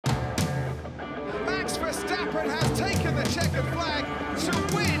Verstappen has taken the checkered flag to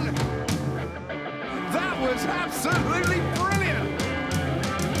win. That was absolutely brilliant.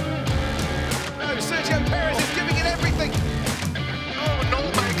 No, Sergio Perez is giving it everything. Oh no,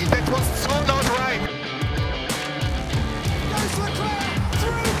 Mike, that was so not right. Goes Leclerc,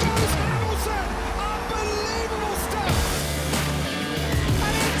 through goes Hamilton. Unbelievable stuff.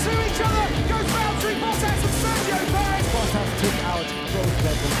 And into each other goes Valtteri Bottas and Sergio Perez. Bottas took out both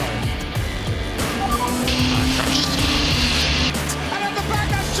Red Bull cars. And at the back,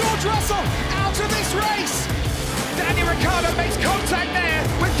 that's George Russell out of this race. Daniel Ricciardo makes contact there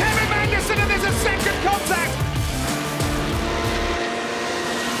with Kevin Magnussen, and there's a second contact.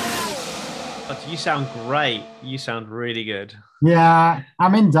 You sound great. You sound really good. Yeah,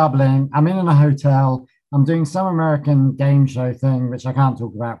 I'm in Dublin. I'm in a hotel. I'm doing some American game show thing, which I can't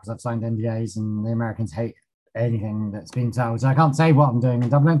talk about because I've signed NDAs and the Americans hate anything that's been told. So I can't say what I'm doing in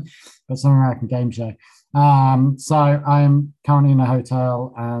Dublin, but some American game show. So I'm currently in a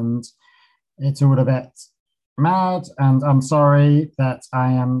hotel and it's all a bit mad. And I'm sorry that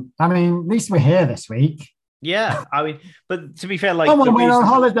at least we're here this week. Yeah, I mean, but to be fair, like Someone went on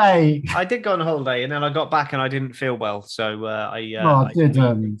holiday. I did go on holiday, and then I got back and I didn't feel well, so we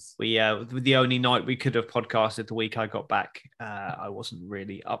the only night we could have podcasted the week I got back, I wasn't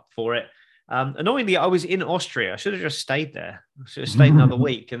really up for it. Annoyingly, I was in Austria. I should have just stayed there. I should have stayed another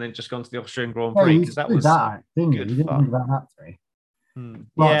week and then just gone to the Austrian Grand Prix because that was didn't good you? You didn't think about that three.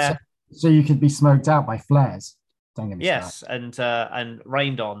 Yeah. So you could be smoked out by flares. Don't get me started. And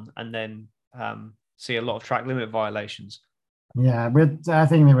rained on, and then see a lot of track limit violations. Yeah, I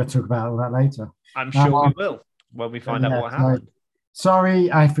think we will talk about all that later. I'm sure we will when we find out what happened.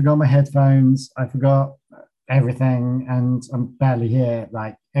 Sorry, I forgot my headphones. I forgot everything, and I'm barely here.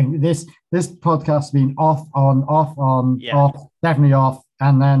 And this podcast has been off, definitely off,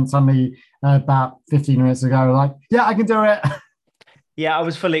 and then suddenly about 15 minutes ago, I can do it. Yeah, I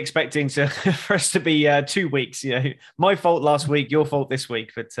was fully expecting for us to be 2 weeks. My fault last week, your fault this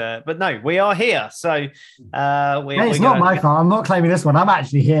week, but no, we are here. So it's not my fault. I'm not claiming this one. I'm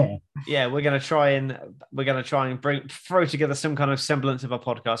actually here. Yeah, we're gonna try and throw together some kind of semblance of a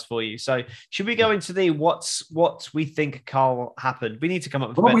podcast for you. So should we go into what we think Carl happened? We need to come up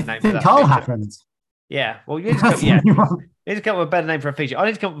with a better name for that. Carl happened. Yeah, well, you need to come up with a better name for a feature. I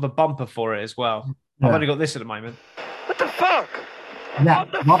need to come up with a bumper for it as well. Yeah. I've only got this at the moment. What the fuck? Yeah,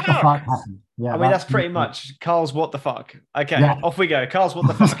 what the fuck happened? Yeah, I mean, that's pretty much Carl's what the fuck. Okay, Off we go. Carl's what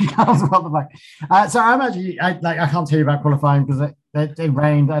the fuck. Carl's what the fuck. So I'm actually, I can't tell you about qualifying because it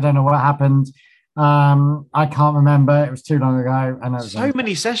rained. I don't know what happened. I can't remember. It was too long ago. And so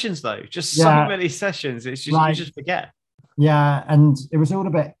many sessions though. So many sessions. It's just you just forget. Yeah, and it was all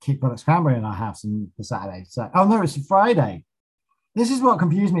a bit kickball at Scramble in our house on the Saturday. So it's the Friday. This is what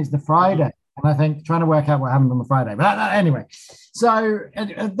confused me. It's the Friday. And I think trying to work out what happened on the Friday. But anyway, so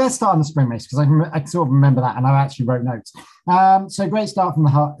let's start on the sprint race because I sort of remember that and I actually wrote notes. So great start from the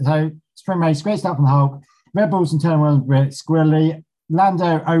Hulk. So sprint race, great start from the Hulk. Red Bulls and turn one were squirrely.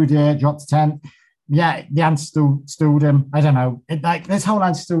 Lando, oh dear, dropped to 10th. Yeah, the anti-stall stalled him. I don't know. This whole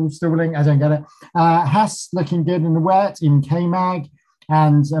anti-stall stalling, I don't get it. Haas looking good in the wet, even K-Mag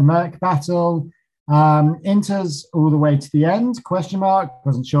and a Merc battle. Inters all the way to the end, ?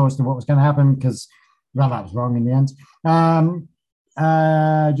 Wasn't sure as to what was going to happen because, that was wrong in the end.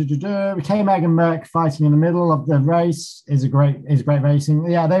 K-Mag and Merc fighting in the middle of the race is great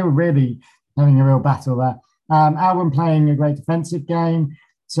racing. Yeah, they were really having a real battle there. Albon playing a great defensive game.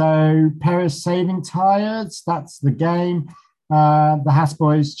 So Perez saving tyres, that's the game. The Haas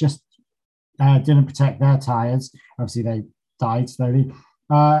boys just didn't protect their tyres. Obviously, they died slowly.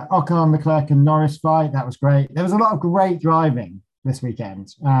 Ocon, Leclerc and Norris fight, that was great. There was a lot of great driving this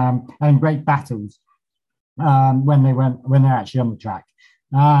weekend and great battles when they're actually on the track.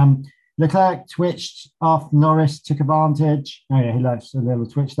 Leclerc twitched off, Norris took advantage. Oh yeah, he lost a little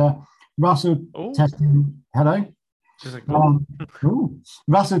twitch there. Russell testing. Hello.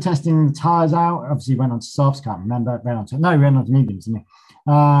 Russell testing the tyres out. Obviously went on to softs, can't remember. Went on to mediums, didn't he?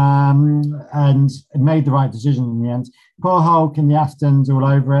 And made the right decision in the end. Poor Hulk and the Astons all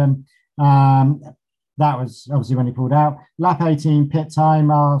over him. That was obviously when he pulled out. Lap 18, pit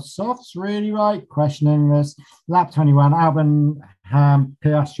time. Are softs really right? Questioning this. Lap 21, Albon,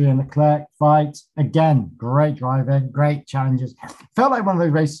 Piastri and Leclerc fight. Again, great driving, great challenges. Felt like one of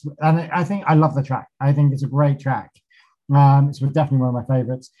those races, and I think I love the track. I think it's a great track. It's definitely one of my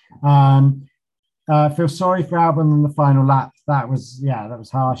favourites. Feel sorry for Albon in the final lap. That was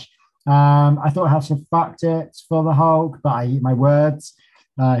harsh. I thought Hassan fucked it for the Hulk, but I eat my words.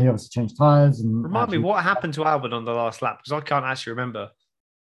 He obviously changed tyres. And remind me what happened to Albon on the last lap because I can't actually remember.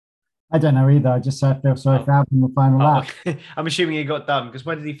 I don't know either. I just feel sorry for Albon in the final lap. I'm assuming he got done because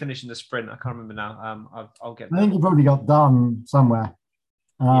when did he finish in the sprint? I can't remember now. I'll get. I think he probably got done somewhere.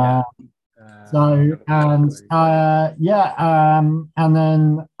 Yeah. And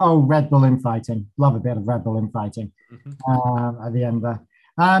then Red Bull infighting. Love a bit of Red Bull infighting at the end there.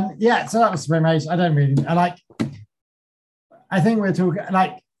 So that was sprint race. I think we're talking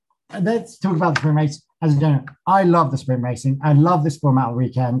let's talk about the sprint race as a general. I love the sprint racing. I love this format of the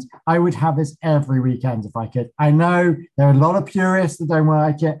weekend. I would have this every weekend if I could. I know there are a lot of purists that don't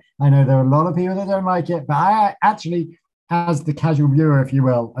like it. I know there are a lot of people that don't like it, but I actually, as the casual viewer, if you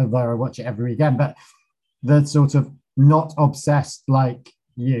will, although I watch it every weekend, but the sort of not obsessed like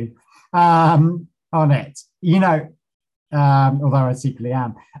you on it, although I secretly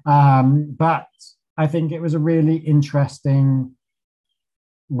am. But I think it was a really interesting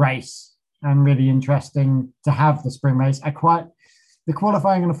race and really interesting to have the sprint race. The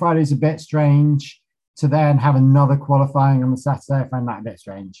qualifying on a Friday is a bit strange. To then have another qualifying on the Saturday, I find that a bit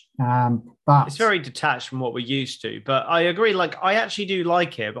strange. But it's very detached from what we're used to. But I agree. I actually do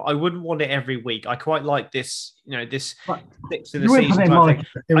like it, but I wouldn't want it every week. I quite like this, this six in the season type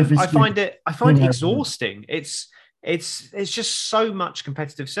thing. I find it exhausting. It's just so much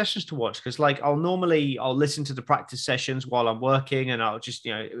competitive sessions to watch because I'll listen to the practice sessions while I'm working and I'll just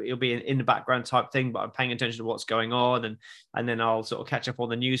it'll be in the background type thing, but I'm paying attention to what's going on and then I'll sort of catch up on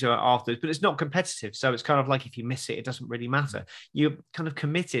the news afterwards. But it's not competitive, so it's kind of like if you miss it, it doesn't really matter. You're kind of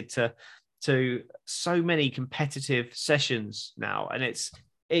committed to so many competitive sessions now, and it's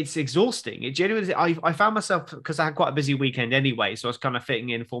exhausting. It genuinely, I found myself, because I had quite a busy weekend anyway, so I was kind of fitting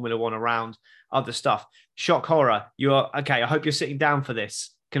in Formula One around other stuff. Shock horror. I hope you're sitting down for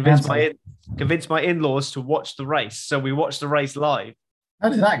this. Convince my in-laws to watch the race. So we watched the race live. How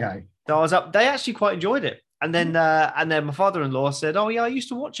did that go? So I was up. They actually quite enjoyed it. And then my father-in-law said, "Oh yeah, I used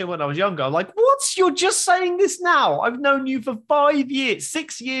to watch it when I was younger." I'm like, "What? You're just saying this now? I've known you for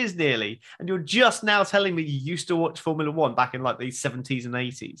 6 years nearly, and you're just now telling me you used to watch Formula One back in the 70s and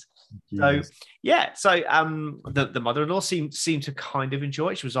 80s." Yes. So yeah, the mother-in-law seemed to kind of enjoy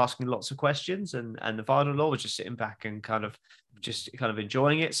it. She was asking lots of questions, and the father-in-law was just sitting back and kind of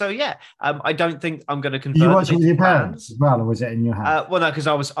enjoying it. So yeah, I don't think I'm going to convert. You watched it with your parents as well, or was it in your house? Well, no, because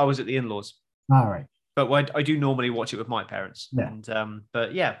I was at the in-laws. All right. But I do normally watch it with my parents. Yeah. And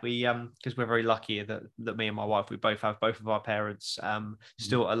but yeah, we because we're very lucky that me and my wife, we both have both of our parents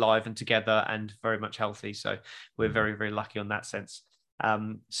still alive and together and very much healthy. So we're very, very lucky on that sense.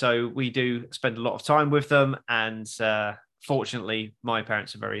 So we do spend a lot of time with them, and fortunately my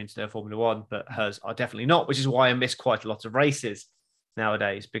parents are very into their Formula One, but hers are definitely not, which is why I miss quite a lot of races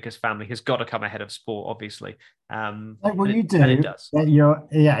nowadays, because family has got to come ahead of sport, obviously. You do. It does. You're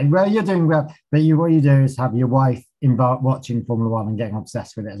doing well. But what you do is have your wife involved watching Formula One and getting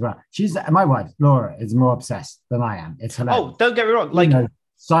obsessed with it as well. My wife, Laura, is more obsessed than I am. It's hilarious. Oh, don't get me wrong.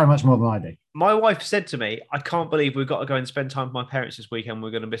 So much more than I do. My wife said to me, "I can't believe we've got to go and spend time with my parents this weekend.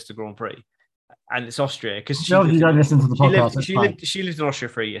 We're going to miss the Grand Prix." And it's Austria because she lived in Austria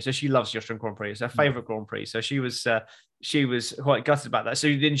for a year, so she loves the Austrian Grand Prix. It's her favorite Grand Prix, so she was quite gutted about that. So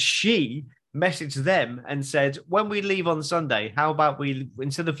then she messaged them and said, "When we leave on Sunday, how about we,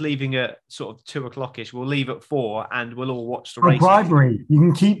 instead of leaving at sort of 2:00ish, we'll leave at 4 and we'll all watch the race." Bribery. You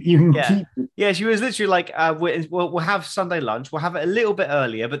can keep. Yeah, she was literally like, "We'll have Sunday lunch. We'll have it a little bit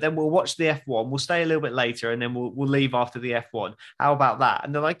earlier, but then we'll watch the F1. We'll stay a little bit later, and then we'll leave after the F1. How about that?"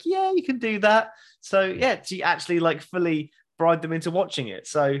 And they're like, "Yeah, you can do that." So yeah, she actually fully bribed them into watching it.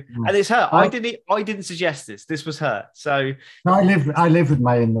 So and it's her. I didn't suggest this. This was her. So no, I live with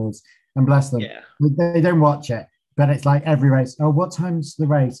my in-laws. And bless them. Yeah. They don't watch it, but it's like every race. Oh, what time's the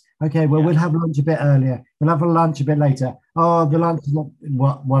race? Okay, well, we'll have lunch a bit earlier. We'll have a lunch a bit later. Oh, the lunch is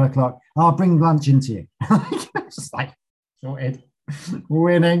 1:00. I'll bring lunch into you. It's just sorted.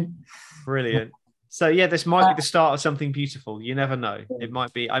 Winning. Brilliant. So yeah, this might be the start of something beautiful. You never know. It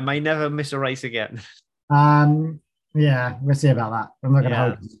might be. I may never miss a race again. Yeah, we'll see about that. I'm not going to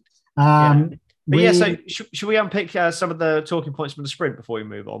hope. But so should we unpick some of the talking points from the sprint before we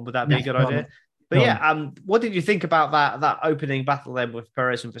move on? Would that be a good idea? But what did you think about that opening battle then with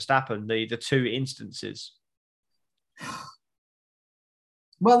Perez and Verstappen, the two instances?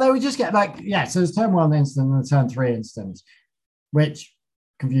 Well, they would just get so there's turn 1 instant and the turn 3 instant, which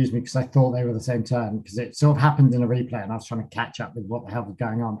confused me because I thought they were the same turn because it sort of happened in a replay and I was trying to catch up with what the hell was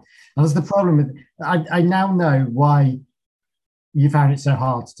going on. And that's the problem with I now know why you found it so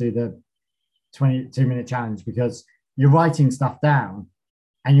hard to do the 22-minute challenge, because you're writing stuff down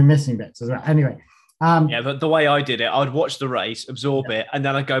and you're missing bits as well. Anyway. But the way I did it, I'd watch the race, absorb it, and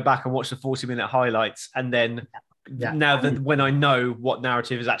then I'd go back and watch the 40-minute highlights and then now that when I know what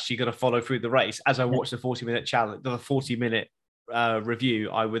narrative is actually going to follow through the race, as I watch the 40-minute challenge, the 40-minute review,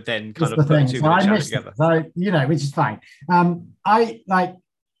 I would then kind of put 2 minute challenge together. So, which is fine. I like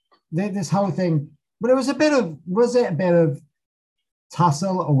this whole thing, but was it a bit of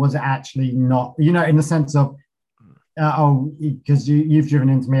tussle, or was it actually not, in the sense of, because you've driven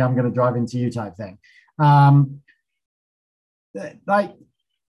into me, I'm going to drive into you type thing. Like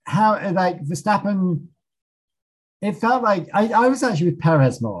Verstappen, it felt like I was actually with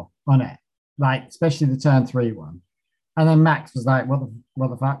Perez more on it, like especially the turn 3 one, and then Max was like, "What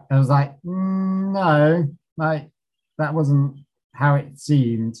the fuck?" I was like, "No, like that wasn't how it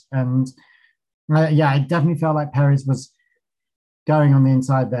seemed," and it definitely felt like Perez was going on the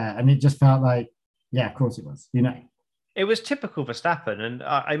inside there, and it just felt like, yeah, of course it was, It was typical Verstappen, and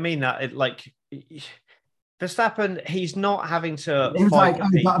I mean that Verstappen, he's not having to. It was like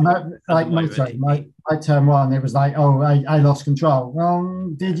my turn 1. It was like, I lost control.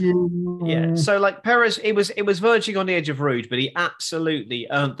 Well, did you? Yeah. So like Perez, it was verging on the edge of rude, but he absolutely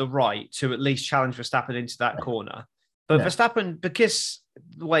earned the right to at least challenge Verstappen into that corner. But Verstappen, because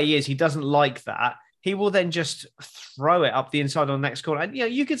the way he is, he doesn't like that. He will then just throw it up the inside on the next corner. And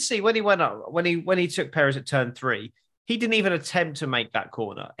you could see when he went up, when he took Perez at turn 3. He didn't even attempt to make that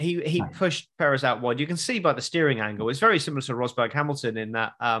corner. He pushed Perez out wide. You can see by the steering angle. It's very similar to Rosberg Hamilton in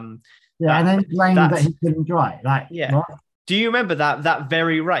that. And then claimed that he couldn't drive. What? Do you remember that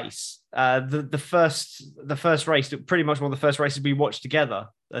very race? The first race, that pretty much one of the first races we watched together.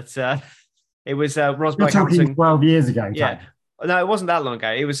 That it was Rosberg Hamilton 12 years ago. Yeah. No, it wasn't that long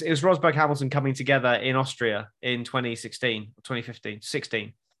ago. It was Rosberg Hamilton coming together in Austria in 2016, 2015,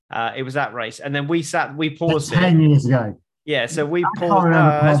 16. It was that race, and then we paused 10 years ago. Yeah, so we paused.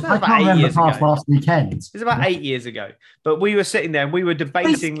 I can't remember last weekend. It's about 8 years ago. But we were sitting there and we were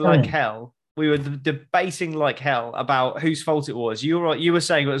debating like hell. We were debating like hell about whose fault it was. You were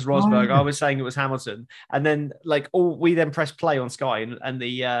saying it was Rosberg. I was saying it was Hamilton. And then we then pressed play on Sky, and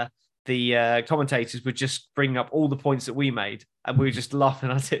the commentators would just bring up all the points that we made, and we were just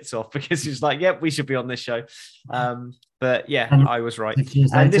laughing our tits off because it's like, yep, we should be on this show. But yeah, I was right.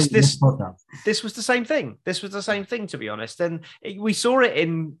 And this was the same thing. This was the same thing, to be honest. And we saw it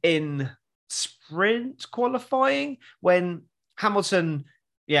in sprint qualifying when Hamilton,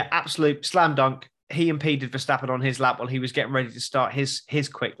 absolute slam dunk. He impeded Verstappen on his lap while he was getting ready to start his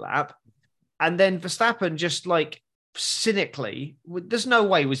quick lap. And then Verstappen just cynically, there's no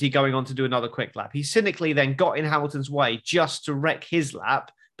way was he going on to do another quick lap. He cynically then got in Hamilton's way just to wreck his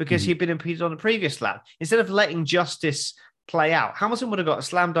lap because he'd been impeded on the previous lap. Instead of letting justice play out, Hamilton would have got a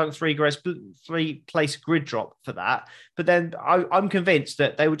slam dunk 3-place grid drop for that. But then I'm convinced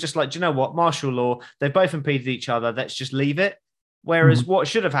that they were just like, do you know what? Martial law, they both impeded each other. Let's just leave it. Whereas what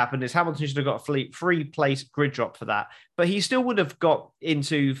should have happened is Hamilton should have got a 3-place grid drop for that. But he still would have got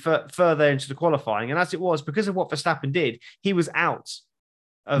into further into the qualifying. And as it was, because of what Verstappen did, he was out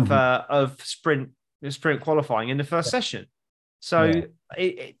of sprint qualifying in the first session. So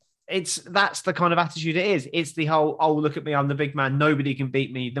that's the kind of attitude it is. It's the whole, look at me, I'm the big man, nobody can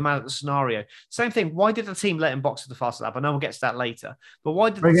beat me, the man at the scenario. Same thing. Why did the team let him box to the fastest lap? I know we'll get to that later. But why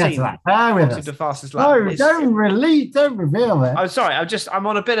did the team box to the fastest lap? No, don't reveal it. I'm sorry. I'm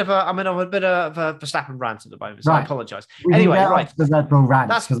on a bit of a Verstappen rant at the moment, so I apologise. Anyway, the Red Bull rant,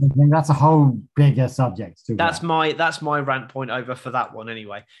 because I think that's a whole bigger subject. That's my rant point over for that one.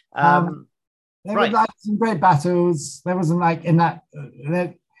 Anyway, there were some great battles. There wasn't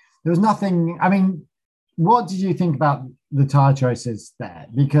there was nothing. I mean, what did you think about the tyre choices there?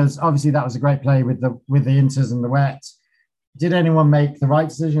 Because obviously that was a great play with the inters and the wets. Did anyone make the right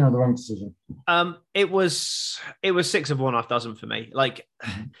decision or the wrong decision? It was 6 of 1 half dozen for me.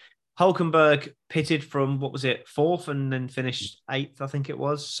 Hulkenberg pitted from, what was it, 4th and then finished 8th, I think it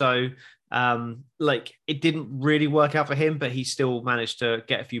was. So it didn't really work out for him, but he still managed to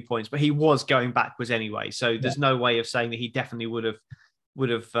get a few points. But he was going backwards anyway, so there's no way of saying that he definitely would have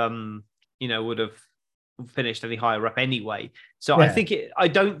finished any higher up anyway. So I think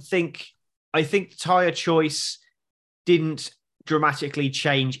the tyre choice didn't dramatically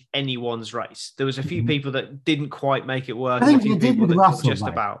change anyone's race. There was a few people that didn't quite make it work. I think he did with Russell,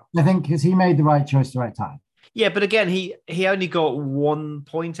 I think because he made the right choice at the right time. Yeah, but again, he only got 1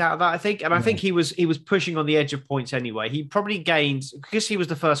 point out of that, I think. And I think he was pushing on the edge of points anyway. He probably gained, because he was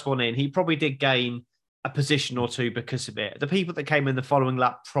the first one in, he probably did gain a position or two because of it. The people that came in the following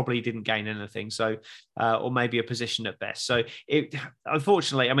lap probably didn't gain anything, so or maybe a position at best. So it,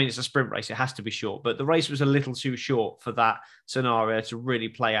 unfortunately, I mean, it's a sprint race; it has to be short. But the race was a little too short for that scenario to really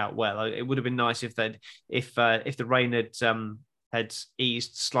play out well. It would have been nice if the rain had had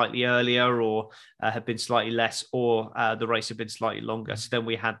eased slightly earlier, or had been slightly less, or the race had been slightly longer. So then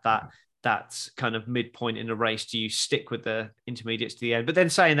we had that kind of midpoint in the race. Do you stick with the intermediates to the end? But then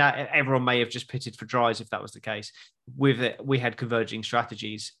saying that, everyone may have just pitted for dries if that was the case. With it, we had converging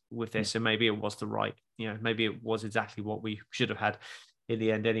strategies with this, and maybe it was maybe it was exactly what we should have had in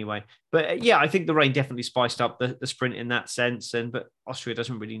the end anyway. But yeah, I think the rain definitely spiced up the sprint in that sense. But Austria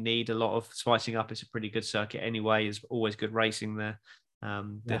doesn't really need a lot of spicing up. It's a pretty good circuit anyway. It's always good racing there.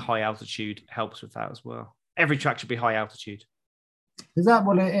 The high altitude helps with that as well. Every track should be high altitude. Is that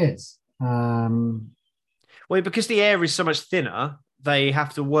what it is? Well, because the air is so much thinner, they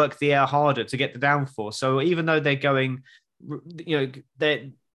have to work the air harder to get the downforce. So even though they're going,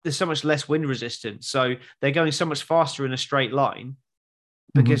 there's so much less wind resistance. So they're going so much faster in a straight line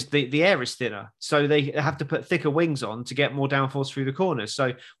because the air is thinner. So they have to put thicker wings on to get more downforce through the corners.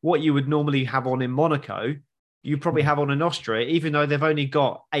 So what you would normally have on in Monaco, you probably have on in Austria, even though they've only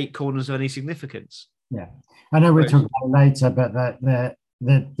got 8 corners of any significance. Yeah. I know we'll talk about it later, but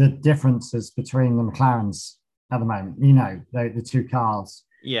the differences between the McLarens at the moment, the two cars.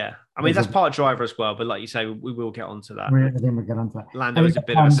 Yeah. I mean, that's part driver as well, but like you say, we will get onto that. I think we'll get onto that. Lando is a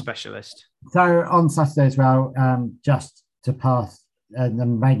bit of a specialist. So on Saturday as well, just to pass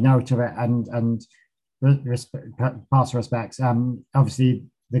and make note of it and pass respects. Obviously,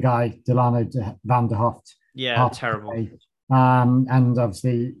 the guy, Delano van der Hoft. Yeah, terrible. And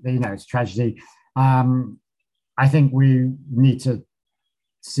obviously, it's a tragedy. I think we need to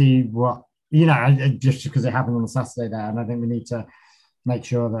see what, just because it happened on Saturday there. And I think we need to make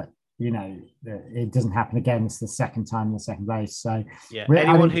sure that, that it doesn't happen again. It's the second time in the second race. So yeah,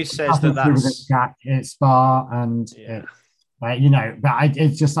 anyone who says that's it's Spa and but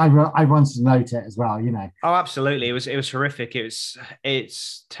it's just I wanted to note it as well. Oh, absolutely. It was horrific.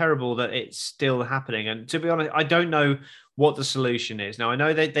 It's terrible that it's still happening. And to be honest, I don't know what the solution is. Now I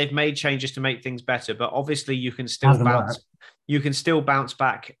know that they've made changes to make things better, but obviously you can still bounce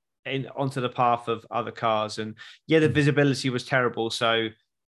back onto the path of other cars. And yeah, the visibility was terrible. So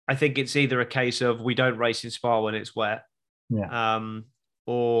I think it's either a case of we don't race in Spa when it's wet,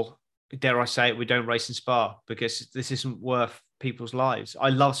 or dare I say it, we don't race in Spa because this isn't worth people's lives. I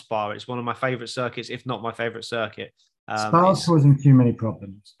love Spa. It's one of my favorite circuits, if not my favorite circuit. Spa's causing too many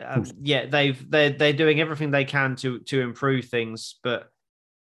problems. Yeah, they're doing everything they can to improve things, but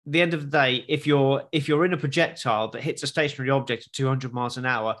at the end of the day, if you're in a projectile that hits a stationary object at 200 miles an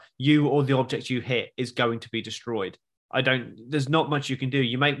hour, you or the object you hit is going to be destroyed. There's not much you can do.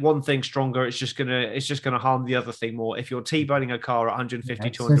 You make one thing stronger, it's just gonna harm the other thing more. If you're T-boning a car at 150,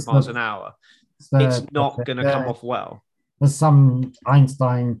 200 miles an hour, it's not going to come off well. There's some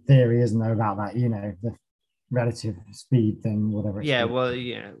Einstein theory, isn't there, about that, the relative speed thing, whatever. It's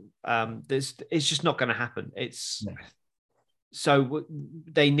just not going to happen. So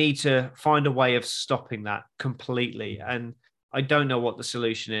they need to find a way of stopping that completely. And I don't know what the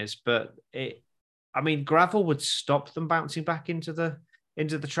solution is, but gravel would stop them bouncing back into the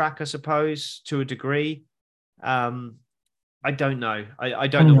track, I suppose, to a degree. I don't know. I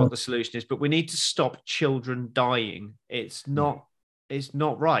don't know what the solution is, but we need to stop children dying. It's not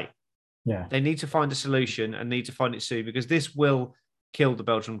right. Yeah. They need to find a solution and need to find it soon, because this will kill the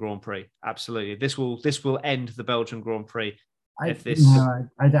Belgian Grand Prix. Absolutely. This will end the Belgian Grand Prix. I don't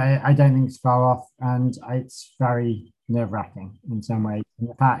think it's far off, and it's very nerve-wracking in some ways. And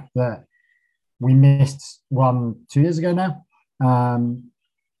the fact that we missed one 2 years ago now.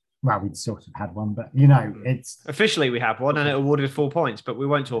 We'd sort of had one, but it's officially we have one, and it awarded 4 points, but we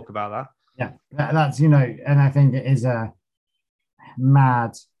won't talk about that. Yeah, that's and I think it is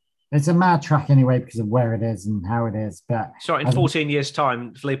it's a mad track anyway because of where it is and how it is. But sorry, in 14 years'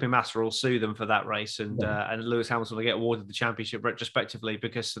 time, Felipe Massa will sue them for that race, and Lewis Hamilton will get awarded the championship retrospectively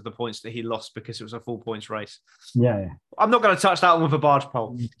because of the points that he lost because it was a full points race. Yeah. I'm not going to touch that one with a barge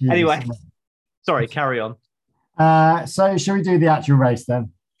pole. Yes. Anyway, sorry, carry on. So shall we do the actual race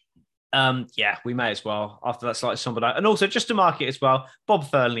then? Yeah, we may as well after that slightly somber note. And also just to mark it as well,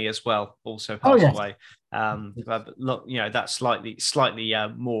 Bob Fernley as well also passed away. But look, that's slightly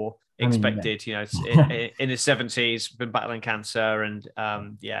more expected. In his 70s, been battling cancer, and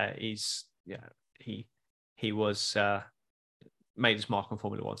he was made his mark on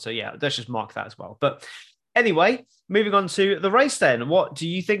Formula One. So yeah, let's just mark that as well. But anyway, moving on to the race then. What do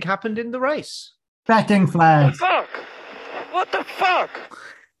you think happened in the race? Fecking flares. What the fuck?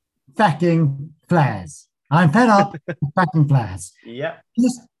 Fecking flares. I'm fed up with fecking flares. Yeah.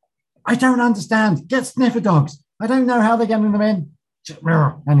 I don't understand. Get sniffer dogs. I don't know how they're getting them in.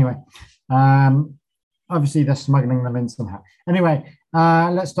 Anyway, obviously they're smuggling them in somehow. Anyway,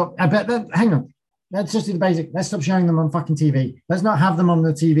 let's stop. Hang on. Let's just do the basic. Let's stop showing them on fucking TV. Let's not have them on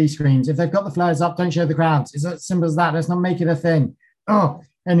the TV screens. If they've got the flares up, don't show the crowds. It's as simple as that. Let's not make it a thing. Oh,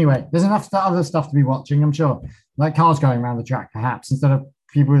 anyway, there's enough other stuff to be watching, I'm sure. Like cars going around the track, perhaps, instead of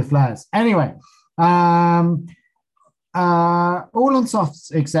people with flares. Anyway, all on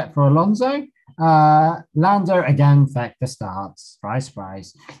softs except for Alonso. Lando again fecked the starts.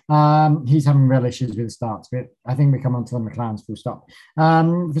 Surprise. He's having real issues with the starts, but I think we come on to the McLaren's full stop.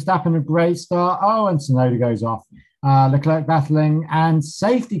 Verstappen a great start. Oh, and Tsunoda goes off. Leclerc battling and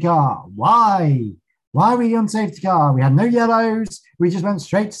safety car. Why were we on safety car? We had no yellows. We just went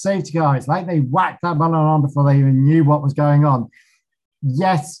straight to safety car. It's like they whacked that button on before they even knew what was going on.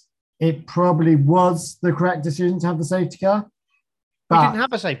 Yes, it probably was the correct decision to have the safety car. We didn't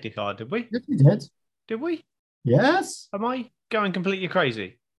have a safety car, did we? Yes, we did. Did we? Yes. Am I going completely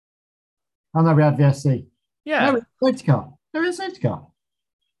crazy? Oh, no, we had VSC. Yeah. No, safety car. There is a safety car.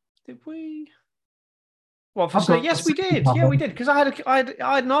 Did we? Yes, we did. Yeah, we did. Because I had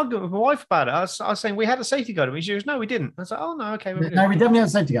an argument with my wife about it. I was saying we had a safety car. And she goes, no, we didn't. I was like, oh, no, okay. We definitely had a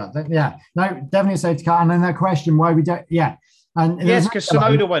safety car. Yeah. No, definitely a safety car. And then that question, why we don't, yeah. And yes, because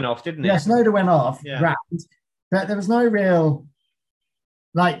Tsunoda went off, didn't it? Yeah, Tsunoda went off. Yeah. Round, but there was no real...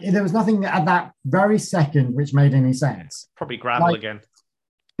 there was nothing at that very second which made any sense. Probably gravel again.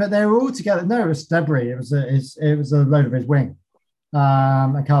 But they were all together. No, it was debris. It was a load of his wing,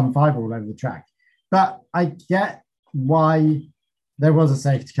 and carbon fiber all over the track. But I get why there was a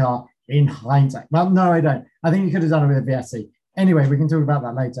safety car in hindsight. Well, no, I don't. I think you could have done it with a VSC. Anyway, we can talk about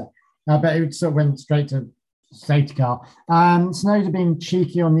that later. But it sort of went straight to safety car. Tsunoda being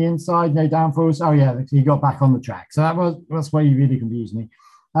cheeky on the inside, no downfalls. Oh yeah, he got back on the track. So that's why you really confused me.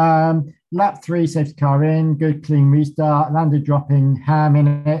 Lap 3, safety car in, good clean restart. Lando dropping Ham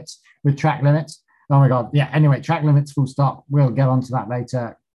in it with track limits. Oh my god, yeah. Anyway, track limits, full stop. We'll get onto that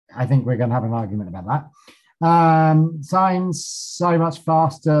later. I think we're going to have an argument about that. Sainz so much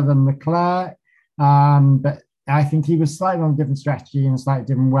faster than Leclerc, but I think he was slightly on a different strategy in a slightly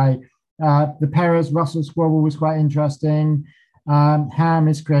different way. The Perez-Russell squabble was quite interesting. Ham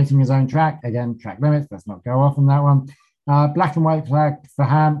is creating his own track. Again, track limits. Let's not go off on that one. Black and white flag for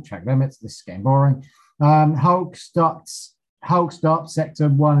Ham. Track limits. This is getting boring. Hulk stops sector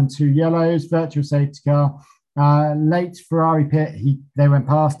 1 and 2 yellows. Virtual safety car. Late Ferrari pit. They went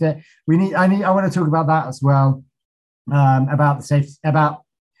past it. I want to talk about that as well. About the safety. About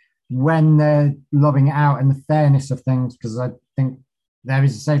when they're lobbing it out and the fairness of things, because I think there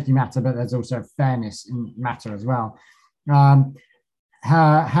is a safety matter, but there's also a fairness matter as well. Ham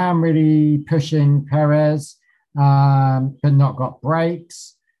really pushing Perez, but not got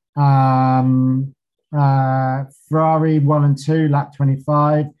brakes. Ferrari 1 and 2, lap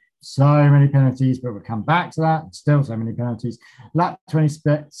 25. So many penalties, but we'll come back to that. Still so many penalties. Lap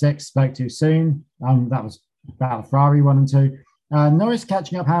 26 spoke too soon. That was about Ferrari 1 and 2. Norris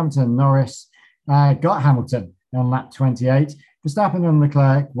catching up Hamilton. Norris got Hamilton on lap 28. Verstappen and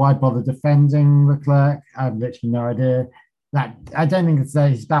Leclerc. Why bother defending Leclerc? I have literally no idea. I don't think it's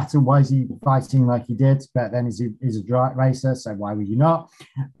his battle. Why is he fighting like he did? But then he's a dry racer, so why would you not?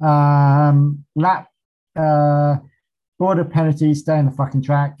 Border penalty, stay on the fucking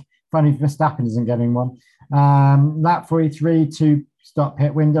track. Funny Verstappen isn't getting one. Lap 43, 2-stop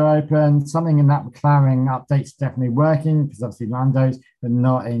pit window open. Something in that McLaren update's definitely working, because obviously Lando's, but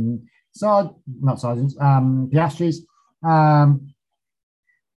not in Piastri's.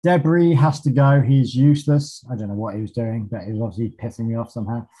 Debris has to go. He's useless. I don't know what he was doing, but he was obviously pissing me off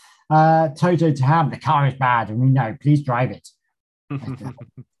somehow. Toto to Ham, the car is bad, and we know. Please drive it.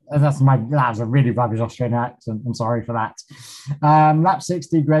 That was a really rubbish Australian accent. I'm sorry for that. Lap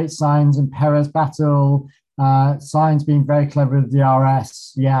 60, great Sainz and Perez battle. Sainz being very clever with the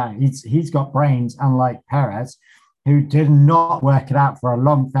DRS. Yeah, he's got brains, unlike Perez, who did not work it out for a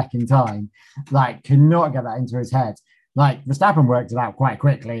long fucking time. Could not get that into his head. Verstappen worked it out quite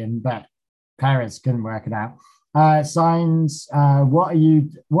quickly, but Perez couldn't work it out. Sainz, what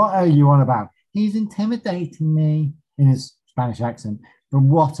are you on about? He's intimidating me in his Spanish accent. But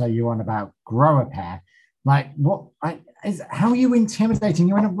what are you on about? Grow a pair. How are you intimidating?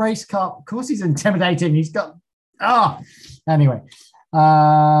 You're in a race car. Of course he's intimidating. He's got... Anyway.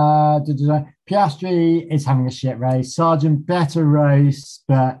 Piastri is having a shit race. Sargent, better race,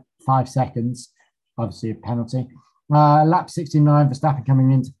 but 5 seconds. Obviously a penalty. Lap 69, Verstappen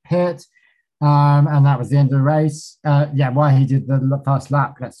coming into pit. And that was the end of the race. Why he did the first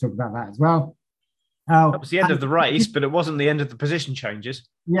lap. Let's talk about that as well. That was the end of the race, but it wasn't the end of the position changes.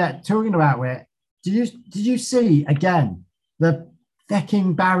 Yeah, talking about where did you see again the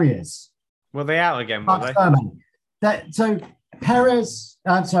fecking barriers? Were they out again? Were they? So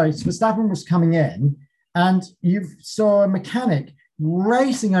Verstappen was coming in, and you saw a mechanic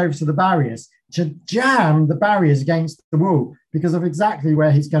racing over to the barriers to jam the barriers against the wall because of exactly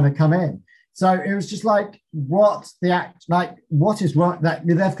where he's going to come in. So it was just like, what is wrong? That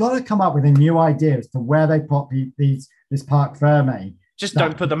they've got to come up with a new idea as to where they put this Parc Ferme. Just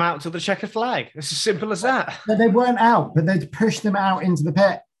don't put them out to the checkered flag. It's as simple as that. They weren't out, but they'd pushed them out into the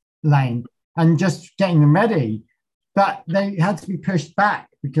pit lane and just getting them ready. But they had to be pushed back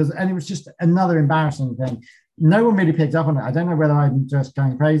and it was just another embarrassing thing. No one really picked up on it. I don't know whether I'm just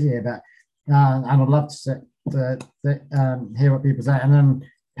going crazy here, but and I'd love to hear what people say. And then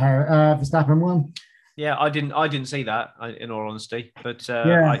Verstappen won. Yeah, I didn't see that, in all honesty, but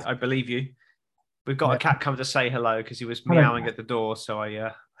I believe you. We've got a cat come to say hello because he was meowing at the door, so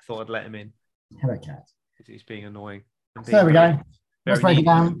I thought I'd let him in. Hello, cat. He's being annoying. There we go. Let's break it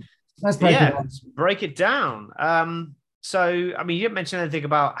down. Let's break it down. So, I mean, you didn't mention anything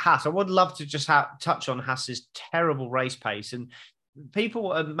about Haas. I would love to just touch on Haas's terrible race pace. And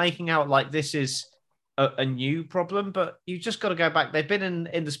people are making out like this is a new problem, but you've just got to go back. They've been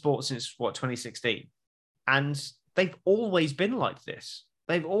in the sport since, 2016? And they've always been like this.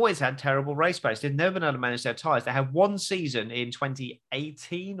 They've always had terrible race pace. They've never been able to manage their tyres. They had one season in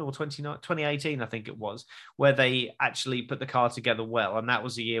 2018 or 2018, I think it was, where they actually put the car together well. And that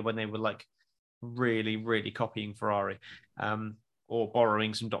was the year when they were like really, really copying Ferrari or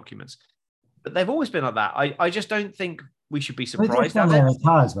borrowing some documents. But they've always been like that. I just don't think we should be surprised at it.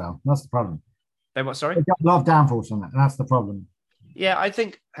 Tyres well. That's the problem. They what? Sorry? They've got a lot of downforce on it. That's the problem. Yeah, I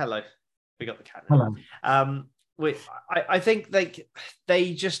think... Hello. We got the cat now. Hello. I think they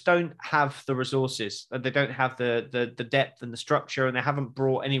just don't have the resources. They don't have the depth and the structure, and they haven't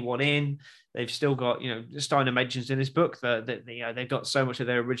brought anyone in. They've still got, Steiner mentions in his book that they've got so much of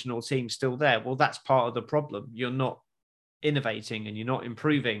their original team still there. Well, that's part of the problem. You're not innovating and you're not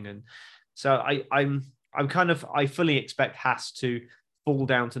improving, and so I fully expect Haas to fall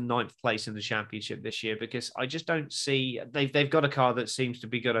down to 9th place in the championship this year because I just don't see they've got a car that seems to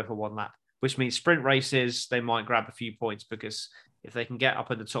be good over one lap. Which means sprint races, they might grab a few points because if they can get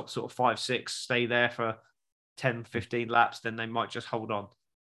up in the top sort of 5, 6, stay there for 10, 15 laps, then they might just hold on.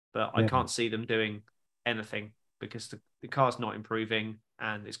 But I can't see them doing anything because the car's not improving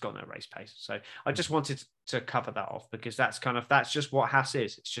and it's got no race pace. So I just wanted to cover that off because that's just what Haas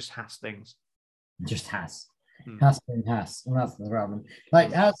is. It's just Haas things. Just Haas. Haas being Haas. And that's the problem.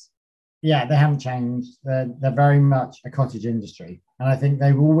 Like Haas, yeah, they haven't changed. They're very much a cottage industry. And I think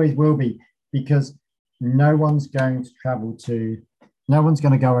they always will be. Because no one's going to go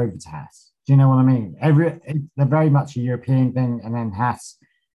over to Haas. Do you know what I mean? They're very much a European thing, and then Haas.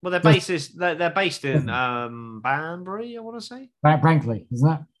 Well, they're based in Banbury, I want to say. Brackley, isn't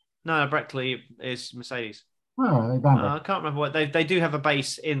that? No, Brackley is Mercedes. Oh, they Banbury. I can't remember what they do have a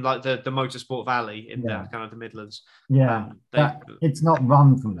base in like the Motorsport Valley in the kind of the Midlands. Yeah, it's not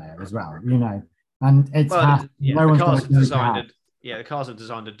run from there as well, and it's Haas. Yeah, no one's cars are designed. Yeah, the cars are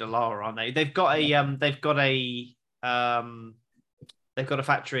designed at Dallara, aren't they? They've got a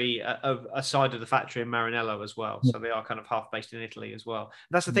factory, a side of the factory in Maranello as well. So they are kind of half based in Italy as well.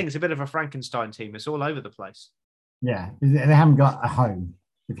 That's the thing. It's a bit of a Frankenstein team. It's all over the place. Yeah, they haven't got a home.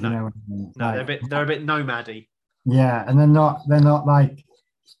 If you know what I mean. No, they're a bit nomady. Yeah, and they're not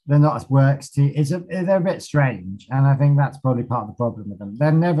as works team. They're a bit strange, and I think that's probably part of the problem with them.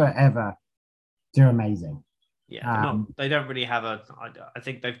 They're never ever do amazing. Yeah, they don't really have I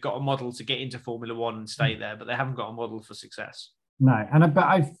think they've got a model to get into Formula One and stay there, but they haven't got a model for success. No,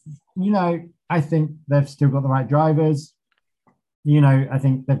 I think they've still got the right drivers. I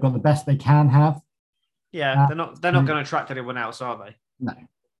think they've got the best they can have. Yeah, they're not going to attract anyone else, are they? No.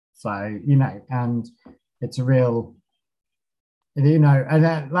 So, and it's a real,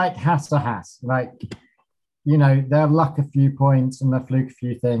 and like Haas to Haas, like, they'll luck a few points and they'll fluke a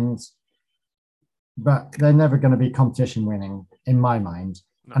few things. But they're never going to be competition winning, in my mind,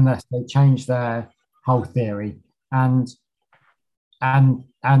 unless they change their whole theory and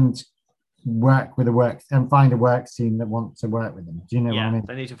work with and find a work team that wants to work with them. Do you know what I mean?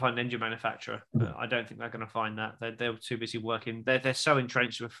 They need to find an engine manufacturer, but I don't think they're going to find that. They're too busy working. They're so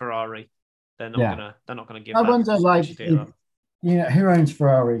entrenched with Ferrari. They're not going to give. I wonder, who owns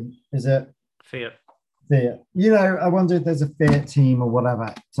Ferrari? Is it Fiat? I wonder if there's a Fiat team or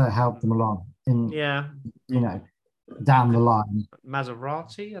whatever to help them along. Down the line.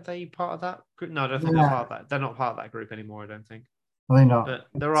 Maserati, are they part of that group? No, I don't think they're part of that. They're not part of that group anymore, I don't think. Are they not? But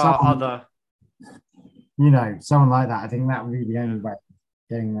there are other... someone like that. I think that would be the only way of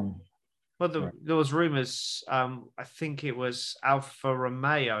getting them. Well, there was rumours, I think it was Alfa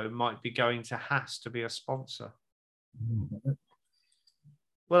Romeo might be going to Haas to be a sponsor.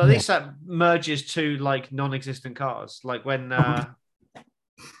 Well, at least that merges two like non-existent cars. Like when, merges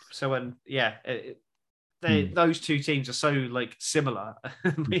 2 like non-existent cars. Like when, those 2 teams are so like similar.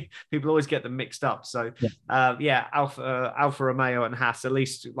 People always get them mixed up. So Alfa Romeo and Haas, at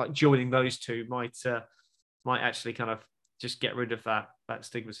least like joining those 2 might actually kind of just get rid of that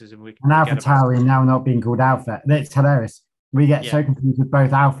stigmatism. And AlphaTauri now not being called Alpha. It's hilarious. We get so confused with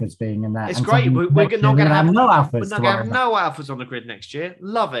both Alphas being in there. It's great. We're not going to have no Alphas. We're not going to have no Alphas on the grid next year.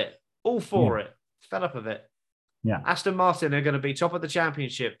 Love it. All for it. Fed up of it. Yeah. Aston Martin are going to be top of the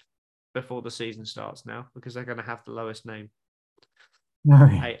championship before the season starts now because they're going to have the lowest name.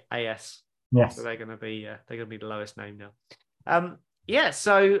 AS. Yes. So they're going to be the lowest name now.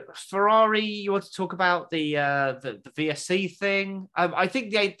 So Ferrari, you want to talk about the VSC thing? I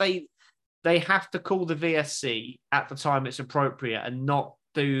think they have to call the VSC at the time it's appropriate and not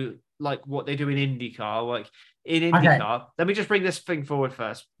do like what they do in IndyCar. Like in IndyCar, let me just bring this thing forward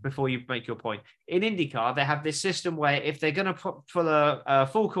first before you make your point. In IndyCar, they have this system where if they're going to put for a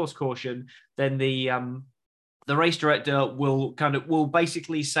full course caution, then the race director will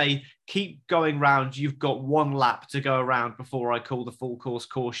basically say, keep going round. You've got 1 lap to go around before I call the full course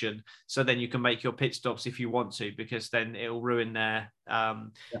caution. So then you can make your pit stops if you want to, because then it'll ruin their,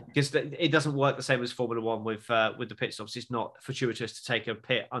 because it doesn't work the same as Formula One with the pit stops. It's not fortuitous to take a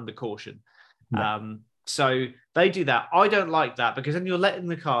pit under caution. Yeah. So they do that. I don't like that because then you're letting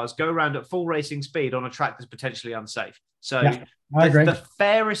the cars go around at full racing speed on a track that's potentially unsafe. So the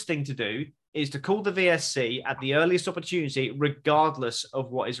fairest thing to do is to call the VSC at the earliest opportunity, regardless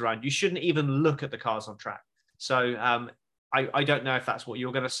of what is around. You shouldn't even look at the cars on track. So I don't know if that's what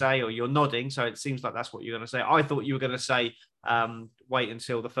you're going to say, or you're nodding. So it seems like that's what you're going to say. I thought you were going to say, wait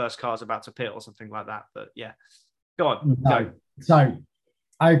until the first car's about to pit or something like that. But yeah, go on. No. Go. So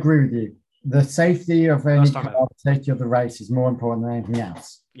I agree with you. The safety of any car, the safety of the race is more important than anything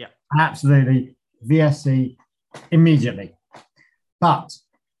else. Yeah, absolutely. VSC immediately. But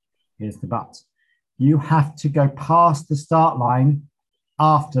here's the but. You have to go past the start line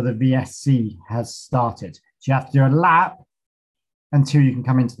after the VSC has started. So you have to do a lap until you can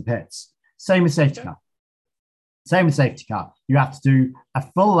come into the pits. Same with safety car. Same with safety car. You have to do a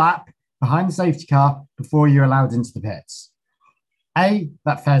full lap behind the safety car before you're allowed into the pits. A,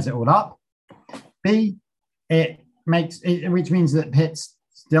 that fairs it all up. B, it makes it, which means that pits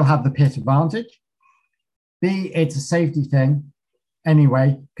still have the pit advantage. B, it's a safety thing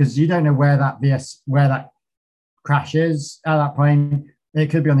anyway, because you don't know where that crash is at that point. It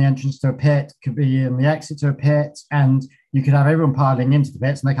could be on the entrance to a pit, could be in the exit to a pit, and you could have everyone piling into the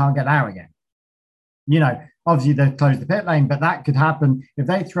pits and they can't get out again. You know, obviously they've closed the pit lane, but that could happen if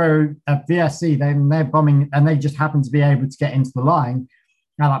they throw a VSC, then they're bombing and they just happen to be able to get into the line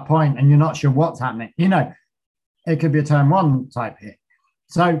at that point and you're not sure what's happening. You know, it could be a turn 1 type hit.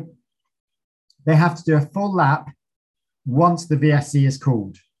 So they have to do a full lap once the VSC is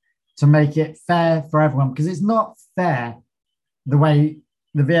called to make it fair for everyone, because it's not fair the way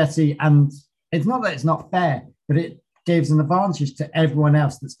the VSC, and it's not that it's not fair, but it gives an advantage to everyone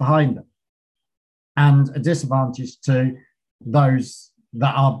else that's behind them and a disadvantage to those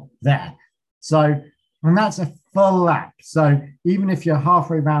that are there. So, and that's a full lap. So even if you're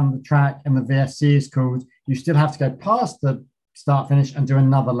halfway around the track and the VSC is called, you still have to go past the start finish and do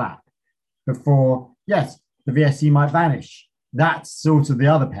another lap before, yes, the VSC might vanish. That's sort of the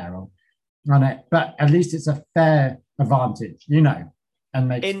other peril on it, but at least it's a fair advantage, you know, and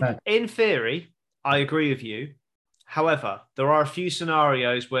makes fair. In theory, I agree with you. However, there are a few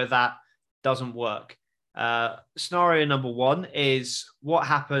scenarios where that doesn't work. Scenario number 1 is what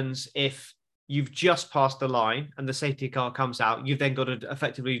happens if you've just passed the line and the safety car comes out. You've then got to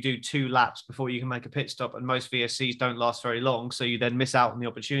effectively do 2 laps before you can make a pit stop, and most VSCs don't last very long, so you then miss out on the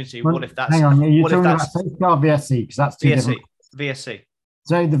opportunity. Well, what if that's... Hang on, you're talking about safety car or VSC? Because that's 2 different... VSC.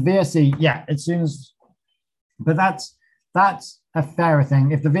 So the VSC, yeah, as soon as... But that's a fairer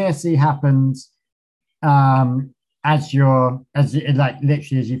thing. If the VSC happens as you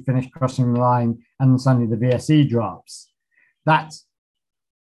finish crossing the line and suddenly the VSC drops, that's...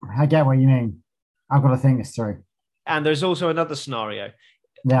 I get what you mean. I've got to think this through. And there's also another scenario.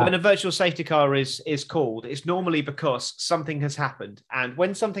 Yeah. When a virtual safety car is called, it's normally because something has happened. And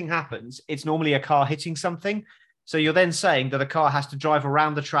when something happens, it's normally a car hitting something. So you're then saying that a car has to drive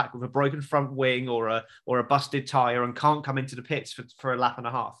around the track with a broken front wing or a busted tire and can't come into the pits for a lap and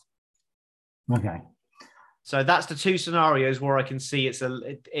a half. Okay. So that's the 2 scenarios where I can see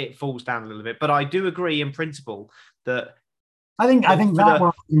it falls down a little bit. But I do agree in principle that I think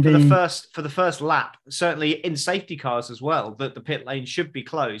for the first lap, certainly in safety cars as well, that the pit lane should be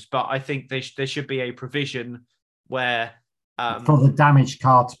closed. But I think there should be a provision where for the damaged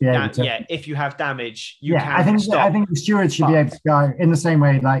car to be able to. Yeah, if you have damage, you can I think the stewards should be able to go in the same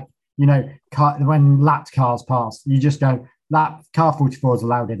way, like, when lapped cars pass, you just go, lap car 44 is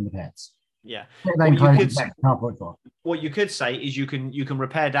allowed in the pits. Yeah. What you could say is you can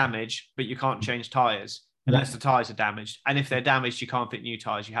repair damage, but you can't change tyres unless the tyres are damaged. And if they're damaged, you can't fit new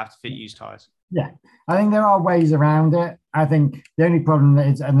tyres. You have to fit used tyres. Yeah. I think there are ways around it. I think the only problem that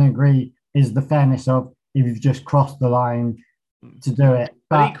is, and I agree, is the fairness of if you've just crossed the line to do it.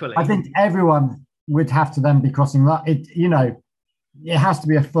 But equally, I think everyone would have to then be crossing that. It has to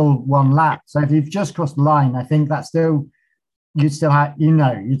be a full one lap. So if you've just crossed the line, I think that's still, you'd still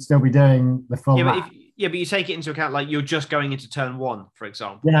be doing the full lap. But you take it into account, like you're just going into turn 1, for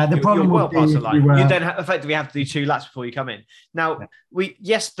example. Yeah, the problem you're well past the line. You then effectively have to do 2 laps before you come in. Now,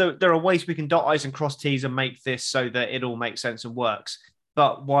 there are ways we can dot I's and cross T's and make this so that it all makes sense and works.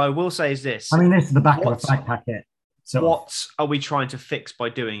 But what I will say is this. I mean, this is the back of a flag packet. So what are we trying to fix by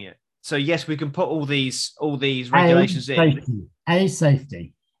doing it? So yes, we can put all these regulations in.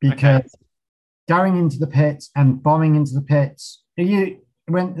 Safety, because going into the pits and bombing into the pits, who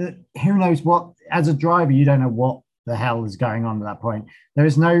knows what? As a driver, you don't know what the hell is going on at that point. There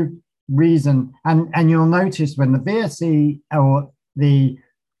is no reason, and you'll notice when the VSC or the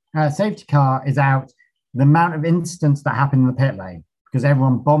safety car is out, the amount of incidents that happen in the pit lane because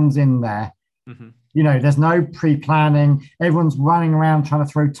everyone bombs in there. Mm-hmm. There's no pre-planning. Everyone's running around trying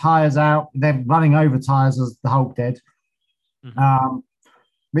to throw tyres out. They're running over tyres as the Hulk did,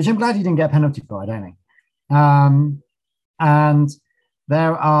 which I'm glad he didn't get a penalty for, I don't think. And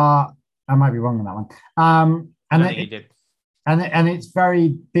there are, I might be wrong on that one. I think he did. And it's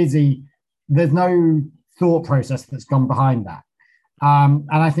very busy. There's no thought process that's gone behind that. And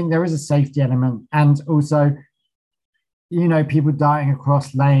I think there is a safety element. And also, people darting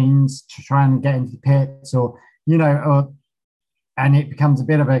across lanes to try and get into the pits and it becomes a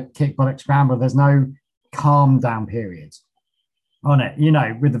bit of a kick-bollock scramble. There's no calm down period on it,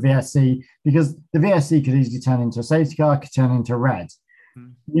 with the VSC, because the VSC could easily turn into a safety car, could turn into a red.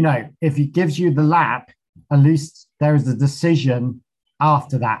 If it gives you the lap, at least there is a decision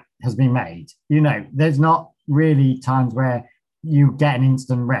after that has been made. There's not really times where you get an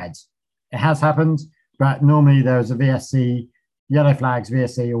instant red. It has happened, but normally there's a VSC, yellow flags,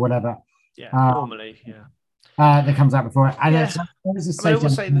 VSC or whatever. Yeah, normally, yeah. That comes out before it. And there's a safety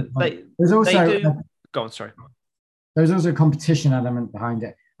element. There's also go on, sorry. There's also a competition element behind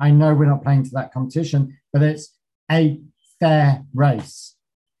it. I know we're not playing to that competition, but it's a fair race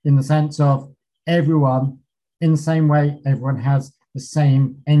in the sense of everyone, in the same way, everyone has the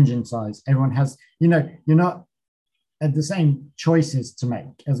same engine size. Everyone has, you're not at the same choices to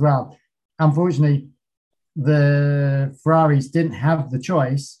make as well. Unfortunately, the Ferraris didn't have the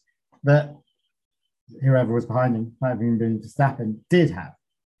choice that whoever was behind him, might have even been Verstappen, did have,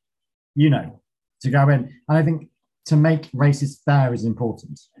 to go in. And I think to make races fair is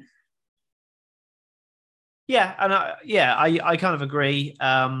important. Yeah, and I kind of agree.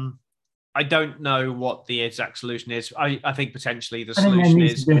 I don't know what the exact solution is. I think potentially the solution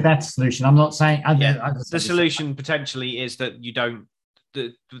is a better solution. I'm not saying the solution potentially is that you don't.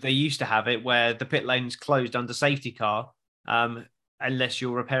 They used to have it where the pit lane's closed under safety car, unless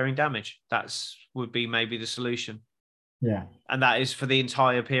you're repairing damage. Would be maybe the solution. Yeah, and that is for the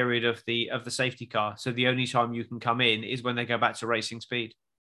entire period of the safety car. So the only time you can come in is when they go back to racing speed.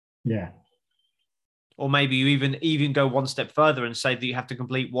 Yeah. Or maybe you even go one step further and say that you have to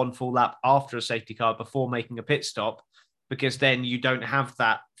complete one full lap after a safety car before making a pit stop, because then you don't have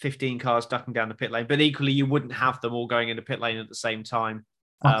that 15 cars ducking down the pit lane. But equally, you wouldn't have them all going into pit lane at the same time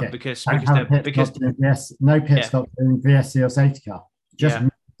because no pit stop in VSC or safety car. Just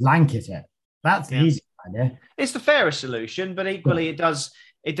blanket it. That's the easy idea. It's the fairest solution, but equally it does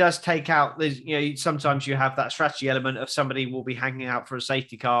take out. Sometimes you have that strategy element of somebody will be hanging out for a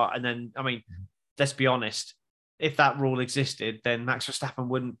safety car, and then let's be honest, if that rule existed, then Max Verstappen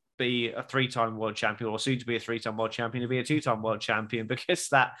wouldn't be a 3-time world champion or soon to be a 3-time world champion, to be a 2-time world champion, because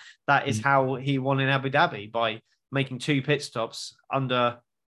that is how he won in Abu Dhabi, by making 2 pit stops under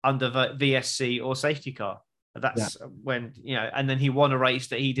the VSC or safety car. That's when, and then he won a race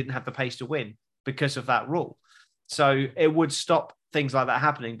that he didn't have the pace to win because of that rule. So it would stop things like that